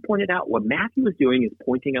just as you pointed out, what Matthew is doing is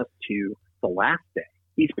pointing us to the last day.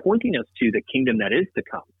 He's pointing us to the kingdom that is to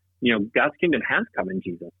come. God's kingdom has come in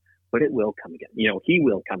Jesus, but it will come again. He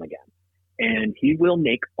will come again, and he will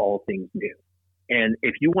make all things new. And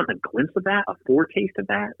if you want a glimpse of that, a foretaste of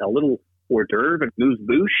that, a little hors d'oeuvre, a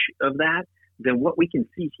amuse-bouche of that, then what we can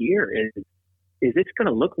see here is it's going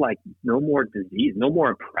to look like no more disease, no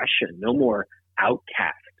more oppression, no more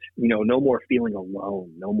outcast, no more feeling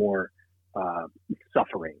alone, no more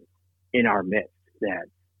suffering in our midst.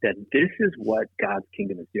 That this is what God's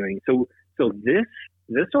kingdom is doing. So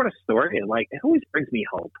this sort of story, it always brings me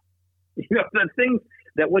hope. The things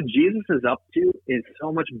that what Jesus is up to is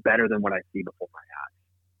so much better than what I see before my eyes.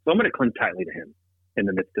 So I'm going to cling tightly to him in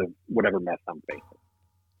the midst of whatever mess I'm facing.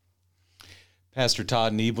 Pastor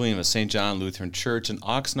Todd Niebling of St. John Lutheran Church in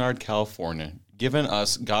Oxnard, California, giving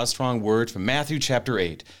us God's strong word from Matthew chapter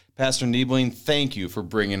 8. Pastor Niebling, thank you for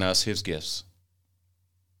bringing us his gifts.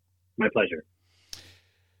 My pleasure.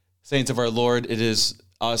 Saints of our Lord, it is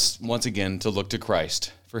us once again to look to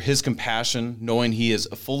Christ for his compassion, knowing he is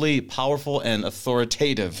fully powerful and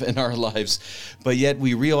authoritative in our lives, but yet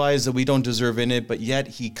we realize that we don't deserve in it, but yet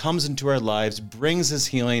he comes into our lives, brings his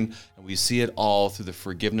healing, and we see it all through the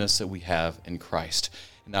forgiveness that we have in Christ,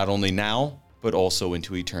 not only now, but also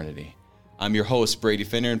into eternity. I'm your host, Brady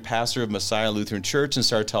Finner, and pastor of Messiah Lutheran Church in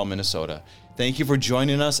Sartell, Minnesota. Thank you for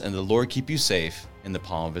joining us, and the Lord keep you safe in the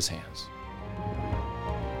palm of his hands.